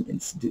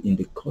adjustments in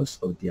the course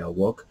of their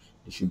work,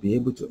 they should be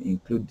able to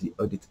include the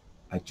audit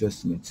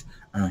adjustments.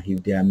 And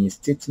if there are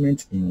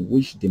misstatements in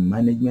which the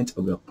management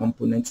of the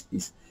component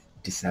is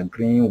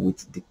disagreeing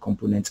with the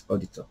component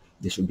auditor,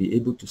 they should be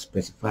able to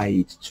specify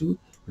it too.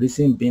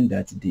 Reason being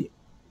that the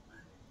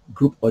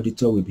group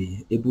auditor will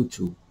be able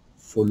to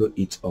follow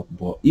it up.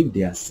 But if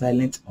they are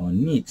silent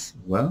on it,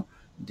 well,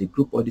 the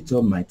group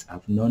auditor might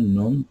have not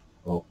known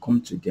or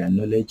come to their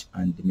knowledge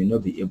and they may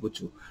not be able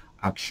to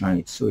action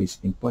it. So it's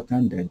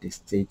important that they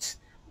state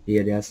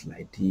areas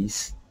like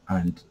this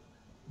and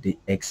they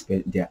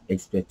expect their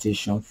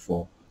expectation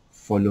for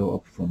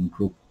follow-up from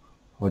group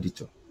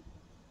auditor.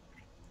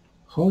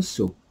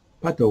 Also,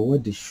 part of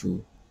what they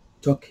should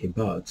talk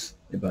about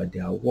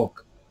their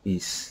work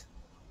is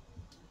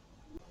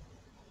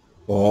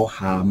or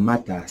her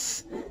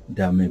matters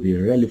that may be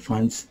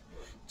relevant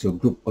to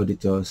group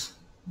auditors'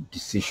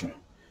 decision.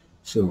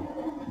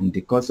 So in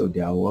the course of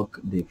their work,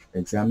 they've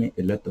examined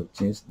a lot of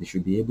things. They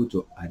should be able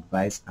to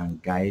advise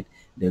and guide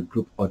the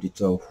group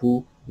auditor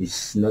who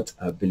is not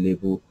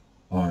available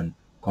on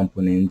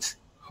component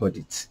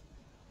audit.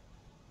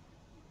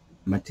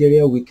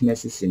 Material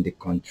weaknesses in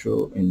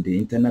the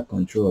internal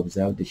control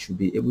observed, they should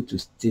be able to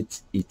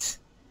state it.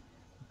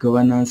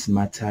 Governance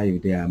matter,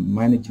 if there are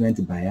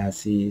management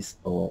biases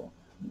or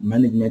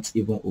management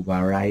even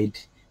override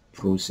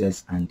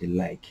process and the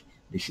like,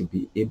 they should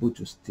be able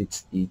to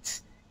state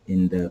it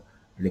in the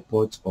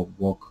report of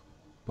work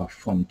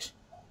performed.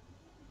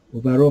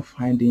 Overall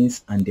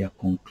findings and their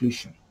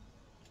conclusion.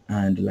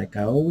 And like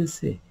I always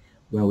say,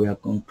 when we are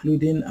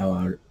concluding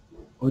our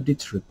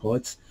audit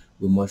reports,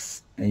 we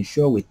must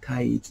ensure we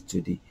tie it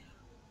to the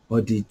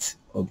audit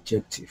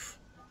objective.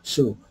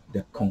 So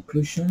the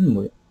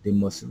conclusion, they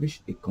must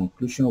reach a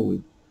conclusion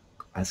with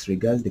as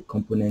regards the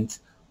component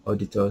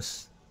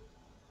auditors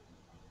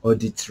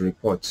audit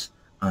reports,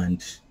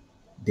 and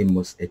they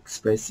must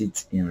express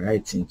it in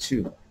writing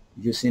too,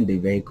 using the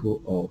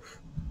vehicle of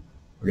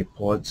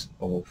reports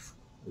of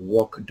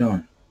work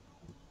done.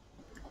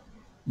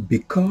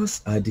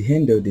 Because at the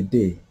end of the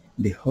day,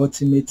 the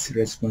ultimate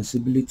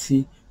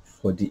responsibility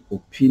for the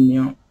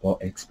opinion or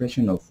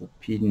expression of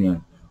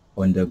opinion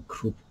on the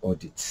group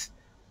audit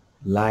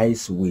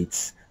lies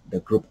with the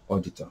group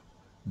auditor.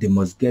 They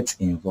must get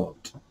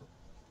involved.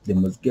 They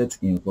must get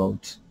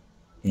involved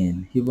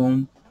in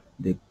even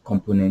the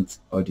component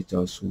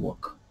auditor's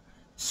work.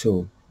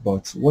 So,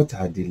 but what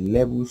are the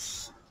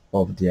levels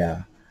of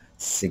their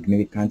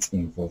significant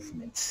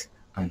involvement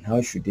and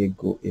how should they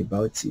go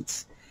about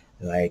it?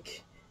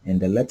 Like in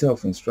the letter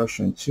of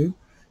instruction too,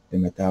 they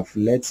might have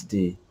let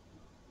the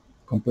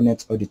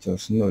component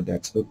auditors know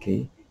that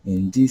okay,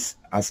 in this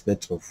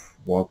aspect of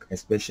work,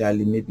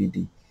 especially maybe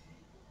the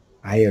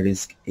high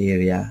risk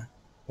area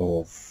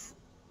of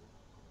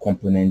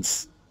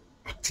components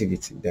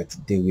activity, that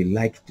they will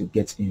like to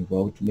get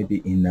involved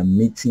maybe in a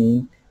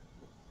meeting,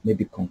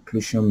 maybe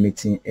conclusion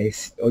meeting,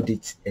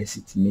 audit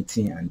exit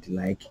meeting and the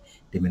like.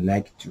 They may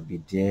like to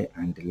be there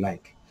and the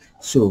like.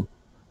 So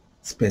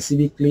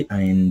specifically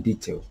and in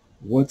detail,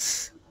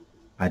 what's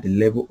at the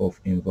level of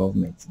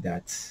involvement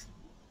that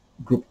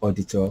group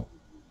auditor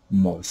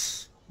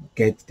must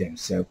get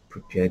themselves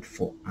prepared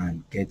for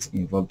and get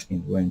involved in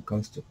when it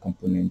comes to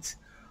component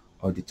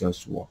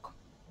auditors' work.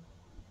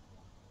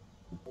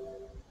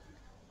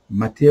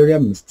 Material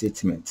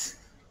misstatements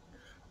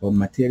or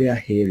material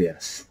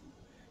areas,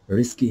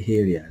 risky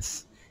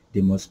areas,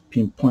 they must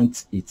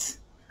pinpoint it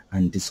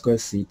and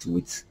discuss it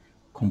with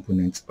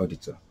component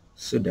auditor,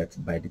 so that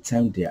by the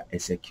time they are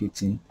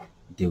executing,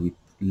 they will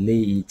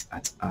lay it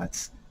at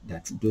heart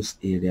that those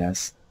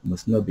areas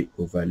must not be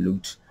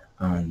overlooked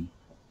and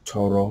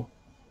thorough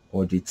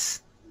audit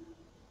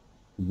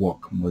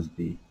work must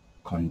be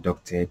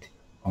conducted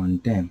on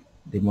them.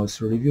 They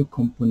must review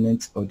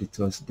component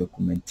auditors'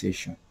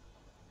 documentation,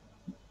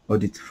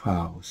 audit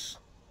files.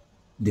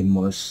 They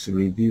must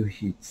review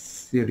it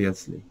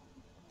seriously,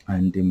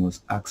 and they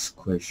must ask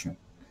questions.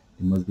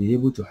 They must be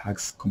able to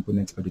ask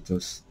component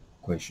auditors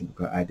questions,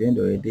 because at the end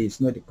of the day, it's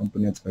not the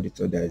component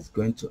auditor that is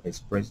going to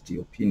express the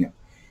opinion.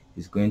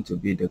 It's going to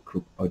be the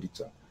group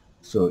auditor.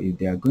 So if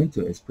they are going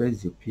to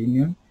express the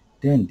opinion,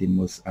 then they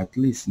must at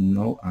least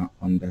know and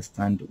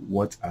understand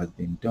what has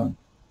been done.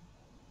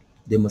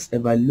 They must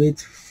evaluate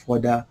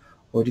further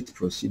audit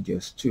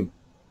procedures too,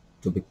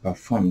 to be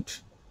performed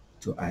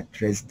to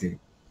address the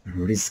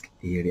risk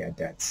area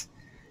that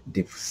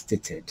they've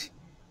stated.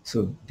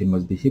 So they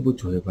must be able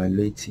to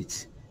evaluate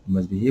it. They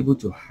must be able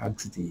to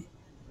ask the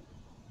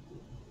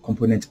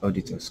component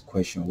auditors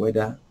question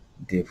whether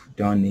they've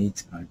done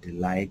it or the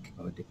like,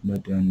 or they've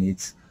not done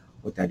it,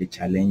 what are the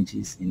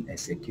challenges in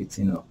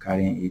executing or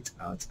carrying it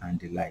out, and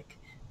the like.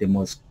 They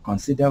must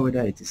consider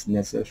whether it is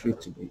necessary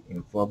to be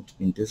involved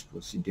in this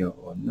procedure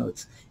or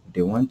not. If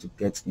they want to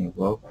get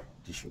involved,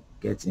 they should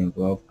get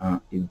involved, and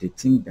if they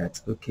think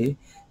that, okay,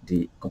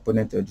 the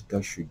component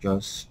auditor should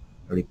just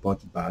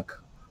report back,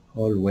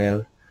 all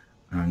well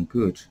and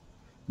good.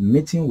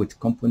 Meeting with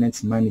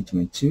component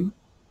management too,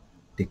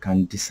 they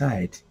can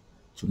decide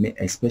to make,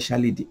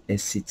 especially the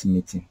exit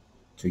meeting,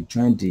 to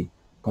join the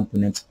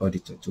component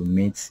auditor to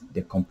meet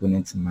the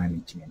component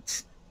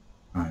management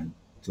and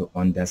to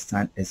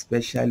understand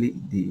especially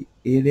the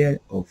area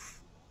of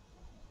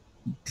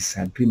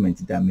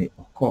disagreement that may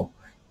occur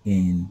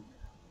in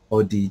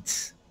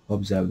audit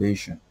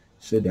observation,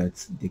 so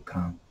that they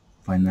can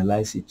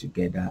finalize it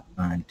together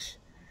and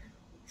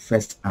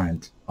first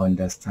hand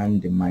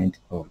understand the mind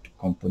of the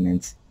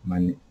component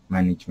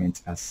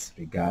management as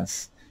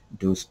regards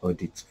those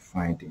audit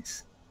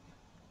findings.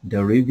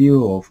 The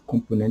review of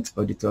component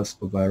auditors'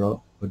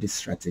 overall audit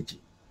strategy.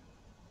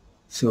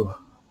 So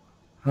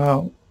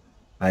how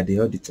are the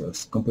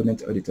auditors,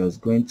 component auditors,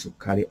 going to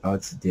carry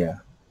out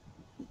their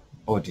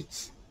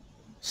audits?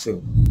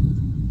 So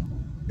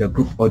the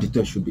group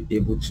auditor should be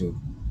able to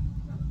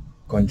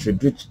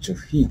contribute to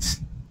it,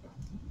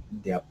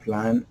 their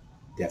plan,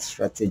 their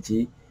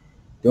strategy.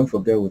 Don't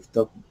forget, we've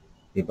talked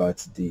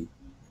about the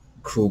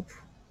group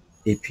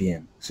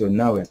APM. So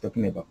now we're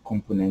talking about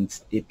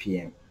component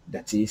APM.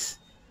 That is,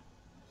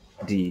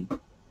 the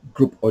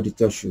group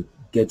auditor should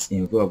get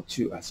involved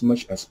too, as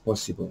much as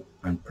possible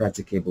and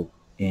practicable,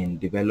 in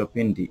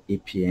developing the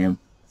APM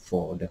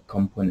for the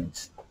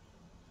components.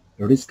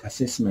 Risk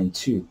assessment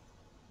too,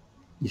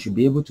 you should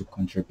be able to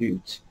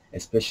contribute,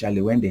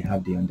 especially when they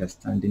have the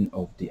understanding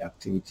of the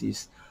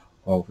activities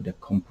of the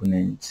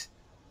component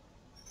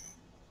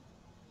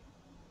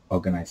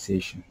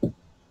organization.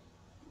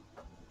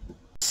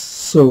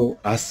 So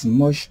as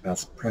much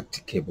as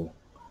practicable,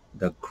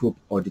 the group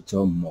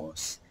auditor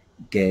must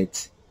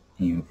get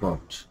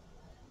involved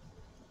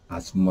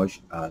as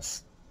much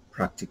as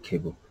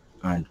practicable,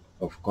 and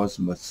of course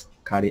must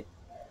carry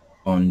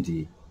on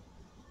the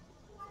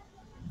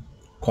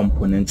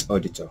component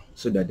auditor,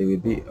 so that they will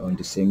be on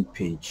the same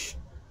page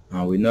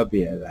and will not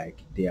be like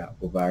they are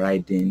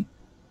overriding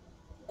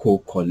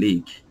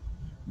co-colleague.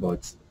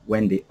 But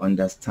when they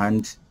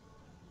understand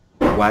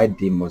why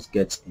they must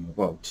get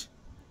involved,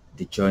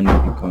 the journey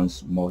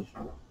becomes more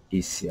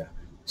easier.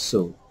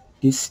 So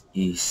this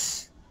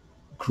is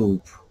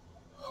group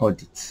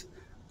audit,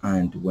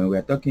 and when we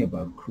are talking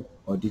about group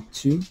audit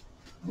too,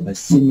 a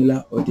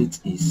similar audit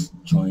is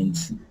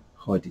joint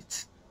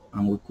audit,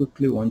 and we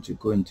quickly want to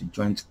go into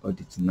joint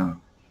audit now.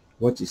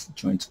 What is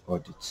joint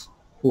audit?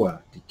 Who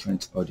are the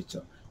joint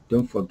auditor?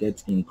 Don't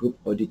forget, in group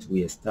audit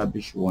we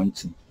establish one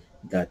thing,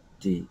 that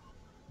the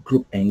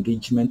group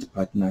engagement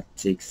partner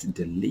takes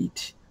the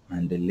lead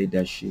and the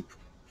leadership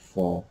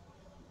for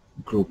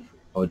group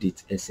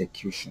audit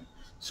execution.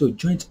 So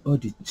joint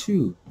audit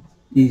too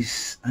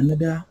is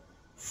another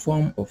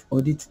form of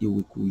audit. If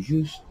we could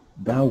use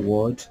that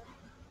word,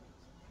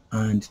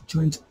 and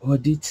joint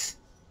audit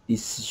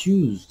is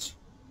used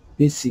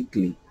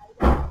basically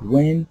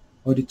when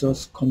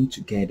auditors come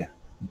together.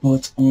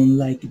 But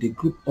unlike the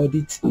group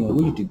audit, in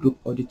which the group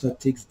auditor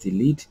takes the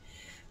lead,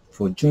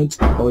 for joint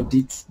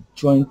audit,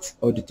 joint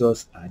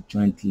auditors are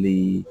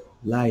jointly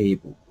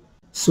liable.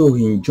 So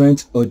in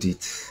joint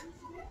audit,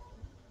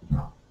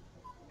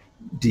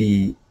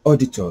 the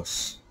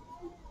auditors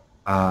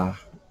are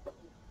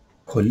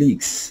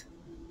colleagues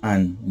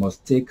and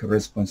must take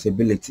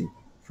responsibility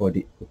for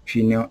the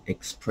opinion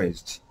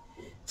expressed.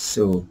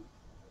 So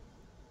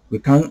we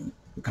cannot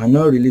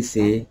really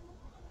say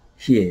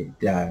here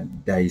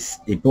that there is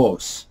a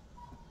boss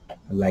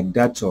like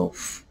that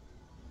of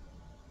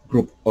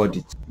group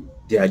audit.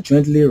 They are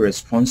jointly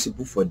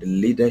responsible for the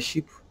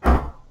leadership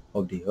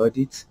of the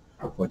audit,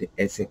 for the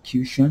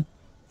execution,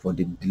 for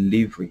the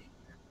delivery,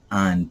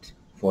 and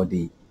for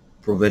the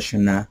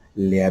professional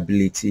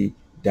liability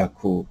that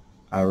could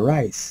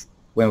arise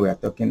when we are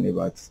talking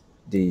about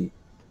the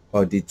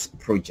audit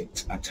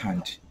project at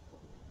hand.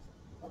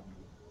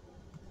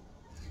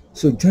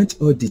 So joint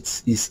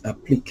audit is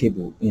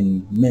applicable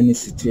in many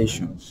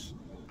situations,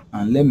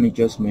 and let me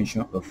just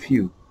mention a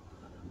few.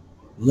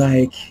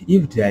 Like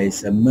if there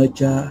is a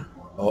merger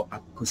or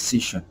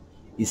acquisition,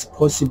 it's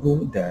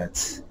possible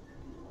that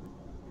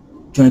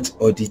joint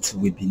audit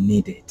will be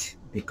needed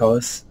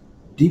because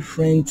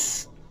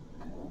different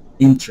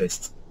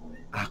interests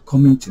are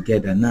coming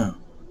together now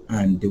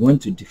and they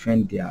want to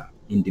defend their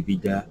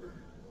individual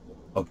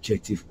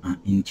objective and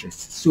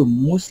interests. So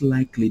most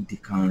likely they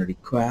can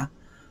require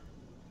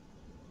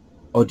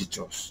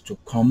auditors to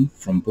come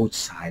from both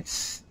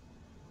sides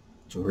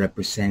to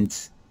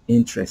represent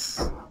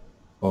interests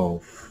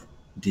of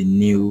the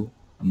new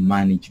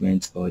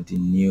management or the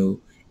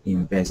new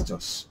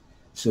investors.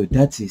 So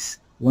that is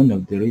one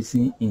of the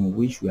reasons in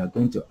which we are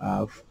going to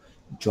have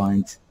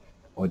joint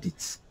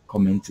audits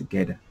coming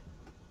together.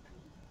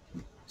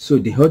 So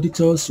the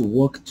auditors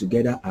work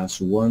together as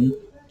one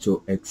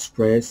to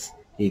express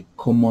a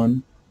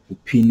common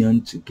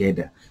opinion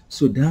together.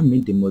 So that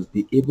means they must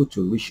be able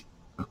to reach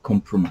a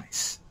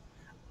compromise,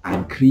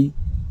 agree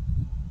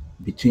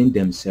between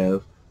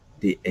themselves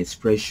the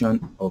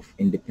expression of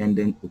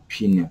independent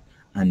opinion,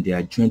 and they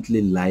are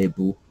jointly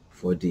liable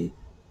for the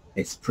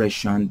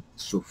expression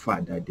so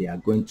far that they are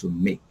going to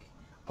make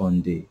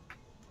on the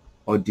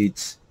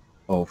audit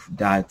of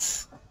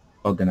that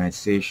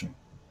organization.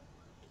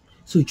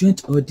 So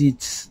joint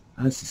audit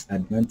has its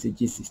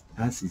advantages, it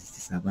has its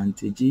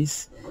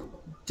disadvantages,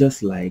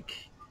 just like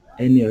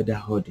any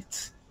other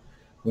audit.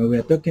 When we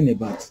are talking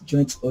about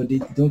joint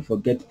audit, don't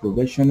forget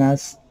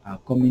professionals are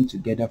coming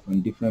together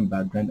from different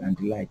backgrounds and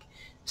the like.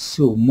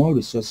 So more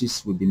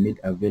resources will be made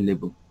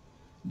available.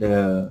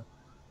 The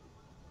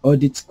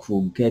audit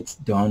could get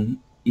done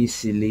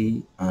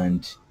easily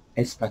and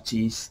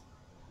expertise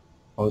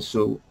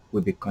also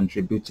will be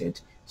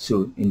contributed.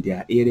 So in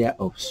their area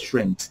of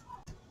strength,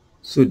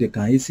 so they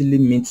can easily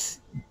meet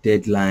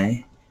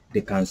deadline,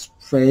 they can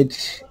spread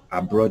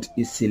abroad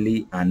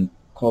easily and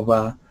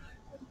cover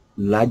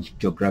large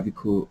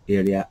geographical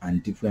area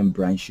and different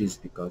branches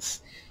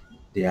because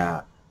they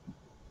are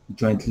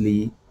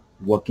jointly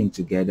working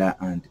together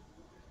and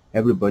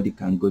everybody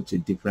can go to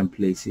different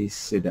places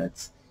so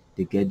that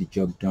they get the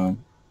job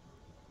done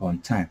on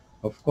time.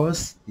 Of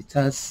course, it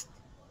has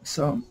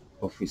some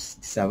of its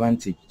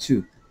disadvantage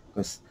too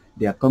because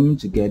they are coming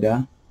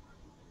together,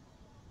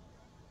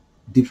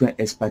 different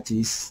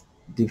expertise,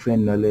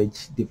 different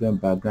knowledge,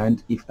 different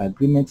background. If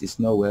agreement is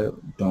not well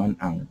done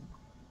and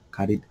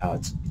carried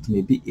out, it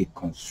may be a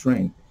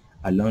constraint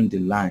along the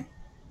line.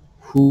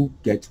 Who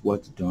gets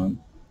what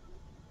done,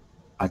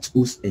 at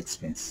whose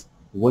expense,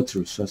 what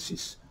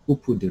resources, who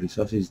put the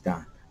resources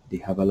down,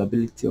 the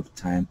availability of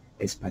time,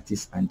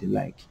 expertise, and the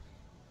like.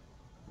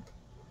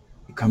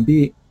 It can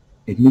be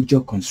a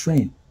major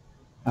constraint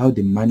how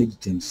they manage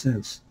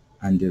themselves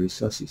and the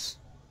resources.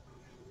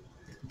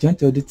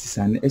 Joint audit is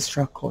an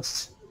extra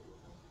cost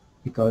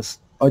because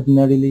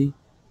ordinarily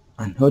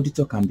an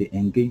auditor can be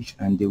engaged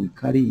and they will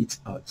carry it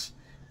out.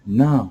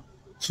 Now,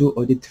 two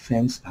audit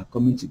firms are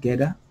coming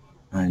together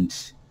and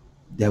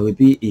there will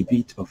be a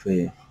bit of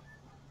an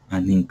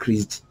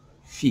increased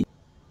fee.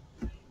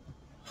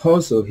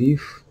 Also,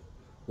 if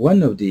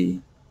one of the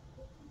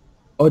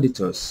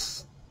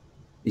auditors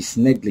is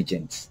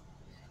negligent,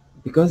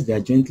 because they are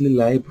jointly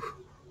liable,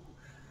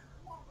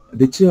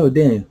 the two of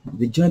them,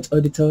 the joint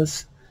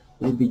auditors,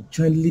 will be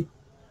jointly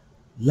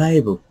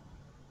liable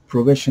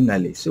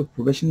professionally. So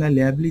professional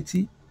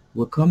liability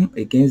will come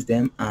against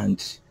them,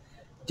 and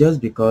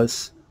just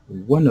because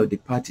one of the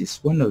parties,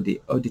 one of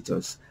the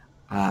auditors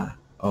are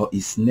or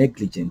is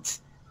negligent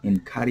in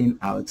carrying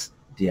out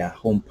their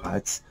home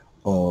parts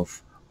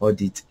of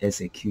audit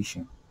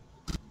execution.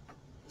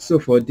 So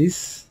for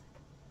this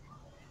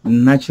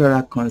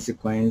natural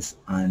consequence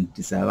and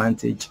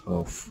disadvantage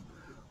of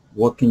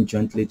working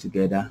jointly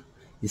together,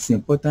 it's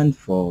important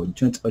for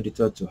joint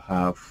auditor to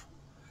have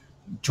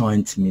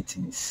joint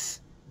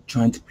meetings,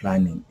 joint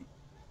planning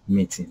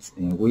meetings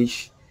in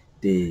which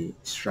they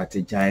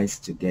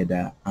strategize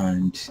together,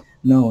 and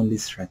not only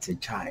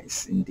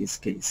strategize in this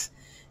case,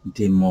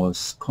 they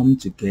must come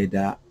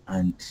together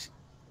and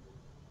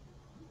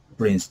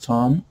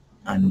brainstorm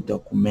and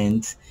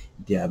document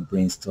their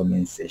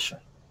brainstorming session.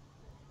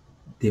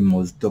 They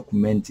must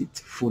document it,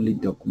 fully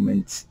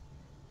document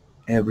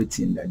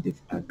everything that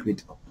they've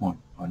agreed upon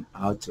on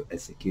how to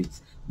execute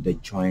the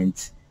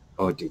joint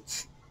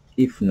audit.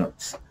 If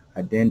not,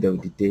 at the end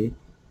of the day,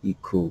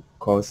 it could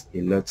cause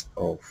a lot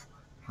of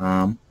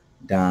harm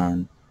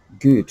than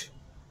good.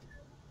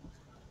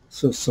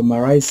 So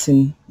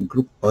summarizing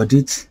group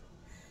audit,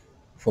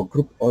 for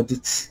group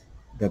audit,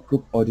 the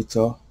group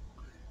auditor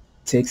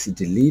takes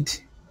the lead.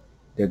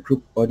 The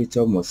group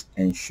auditor must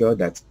ensure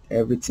that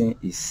everything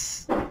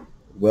is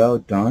well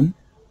done.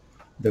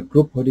 The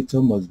group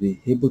auditor must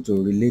be able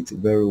to relate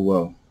very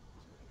well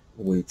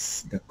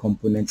with the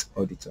component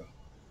auditor.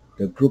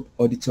 The group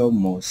auditor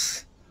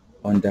must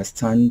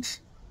understand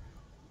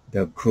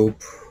the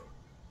group,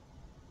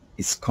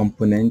 its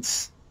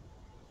components,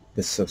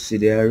 the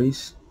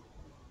subsidiaries,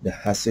 the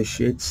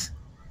associates,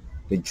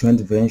 the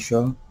joint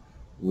venture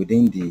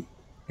within the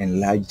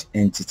enlarged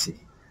entity,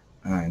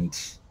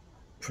 and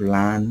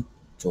plan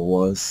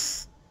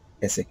towards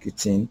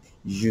executing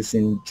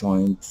using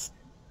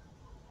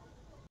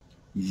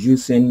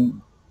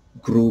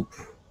group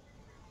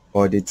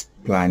audit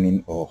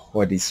planning or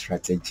audit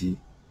strategy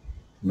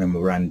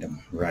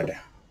memorandum rather.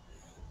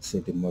 So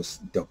they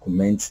must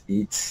document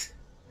it.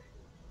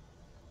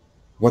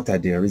 What are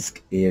the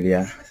risk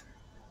area?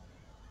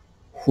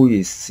 Who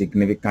is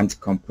significant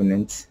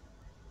component?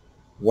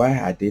 Why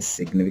are they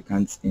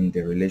significant in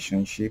the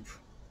relationship?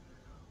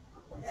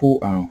 Who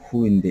and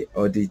who in the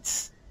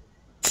audit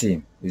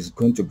team is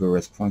going to be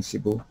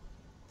responsible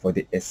for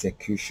the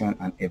execution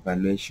and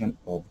evaluation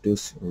of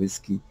those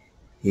risky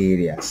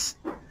areas?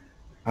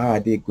 How are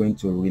they going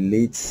to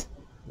relate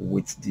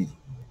with the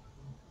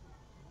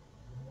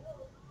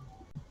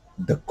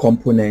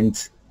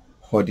component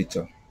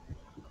auditor?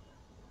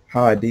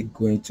 How are they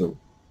going to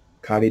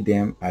carry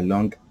them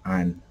along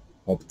and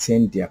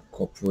obtain their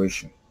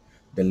cooperation?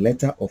 The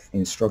letter of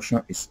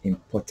instruction is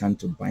important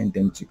to bind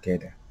them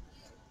together,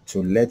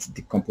 to let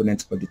the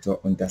component auditor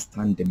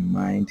understand the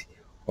mind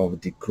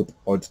of the group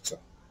auditor,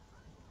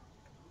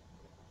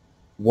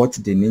 what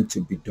they need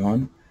to be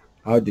done,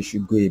 how they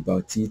should go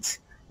about it,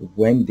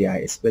 when they are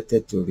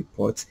expected to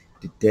report,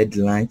 the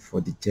deadline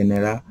for the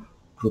general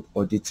group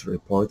audit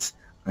reports,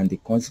 and the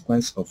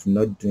consequence of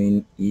not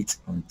doing it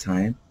on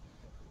time,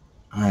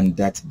 and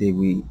that they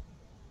will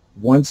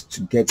want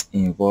to get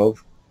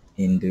involved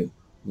in the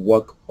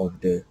work of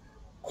the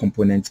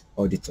component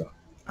auditor,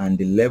 and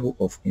the level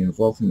of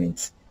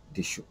involvement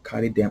they should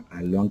carry them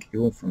along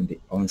even from the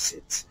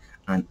onset.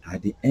 And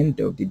at the end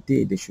of the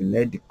day, they should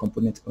let the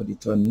component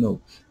auditor know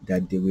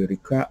that they will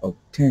require of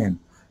them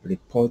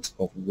reports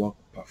of work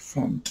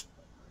performed.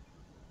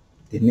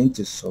 They need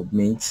to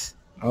submit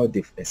how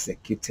they've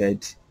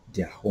executed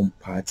their home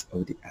part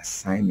of the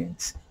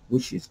assignment,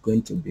 which is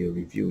going to be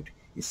reviewed.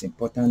 It's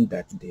important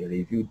that they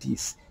review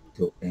this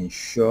to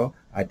ensure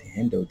at the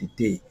end of the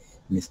day,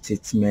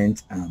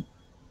 misstatement and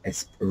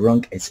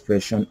wrong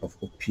expression of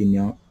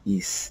opinion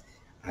is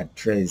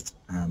addressed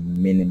and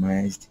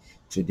minimized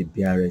to the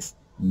barest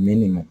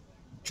minimum.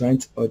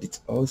 Joint audit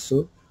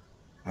also,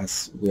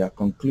 as we are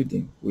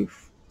concluding,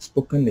 we've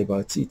spoken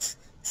about it.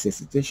 It's a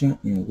situation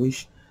in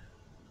which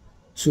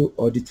two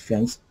audit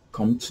firms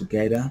come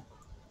together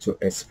to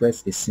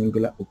express a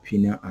singular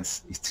opinion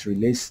as it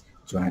relates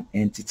to an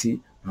entity,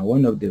 and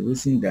one of the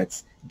reasons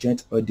that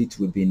joint audit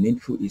will be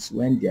needful is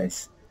when there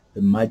is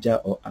a merger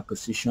or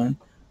acquisition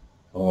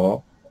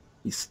or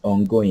is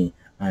ongoing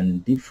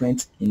and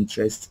different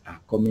interests are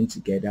coming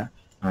together,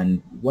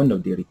 and one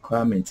of the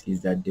requirements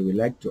is that they would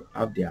like to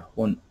have their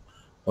own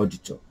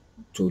auditor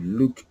to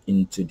look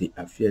into the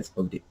affairs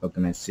of the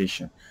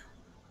organization.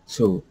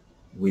 So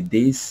with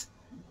this,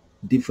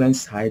 different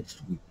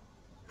sides will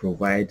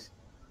provide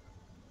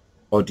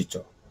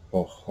auditor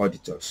or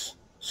auditors.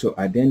 So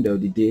at the end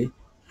of the day,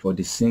 for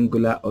the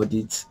singular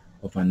audit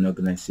of an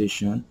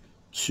organization,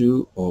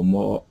 two or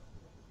more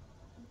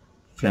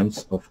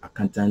firms of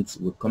accountants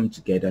will come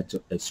together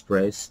to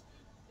express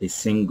a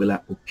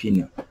singular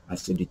opinion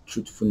as to the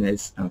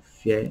truthfulness and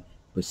fair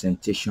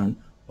presentation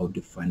of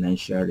the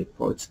financial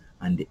reports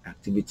and the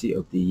activity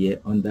of the year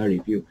under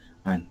review.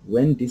 And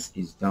when this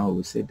is done,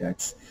 we say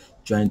that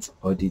joint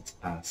audit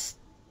has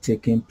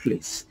taken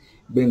place.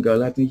 GBENGA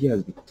OLATUNJI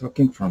has been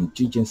talking from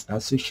GBENGA's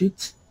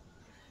Associates.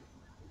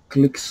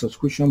 Click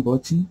subscription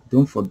button.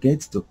 Don't forget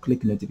to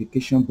click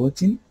notification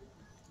button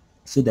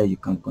so that you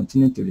can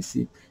continue to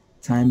receive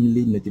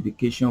timely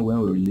notification when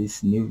we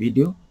release new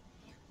video.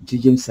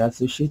 GBENGA's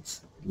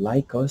Associates,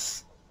 like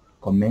us,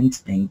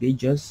 comment,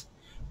 engage us.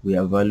 We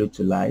are value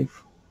to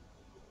life.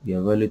 We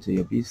are value to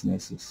your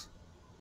businesses.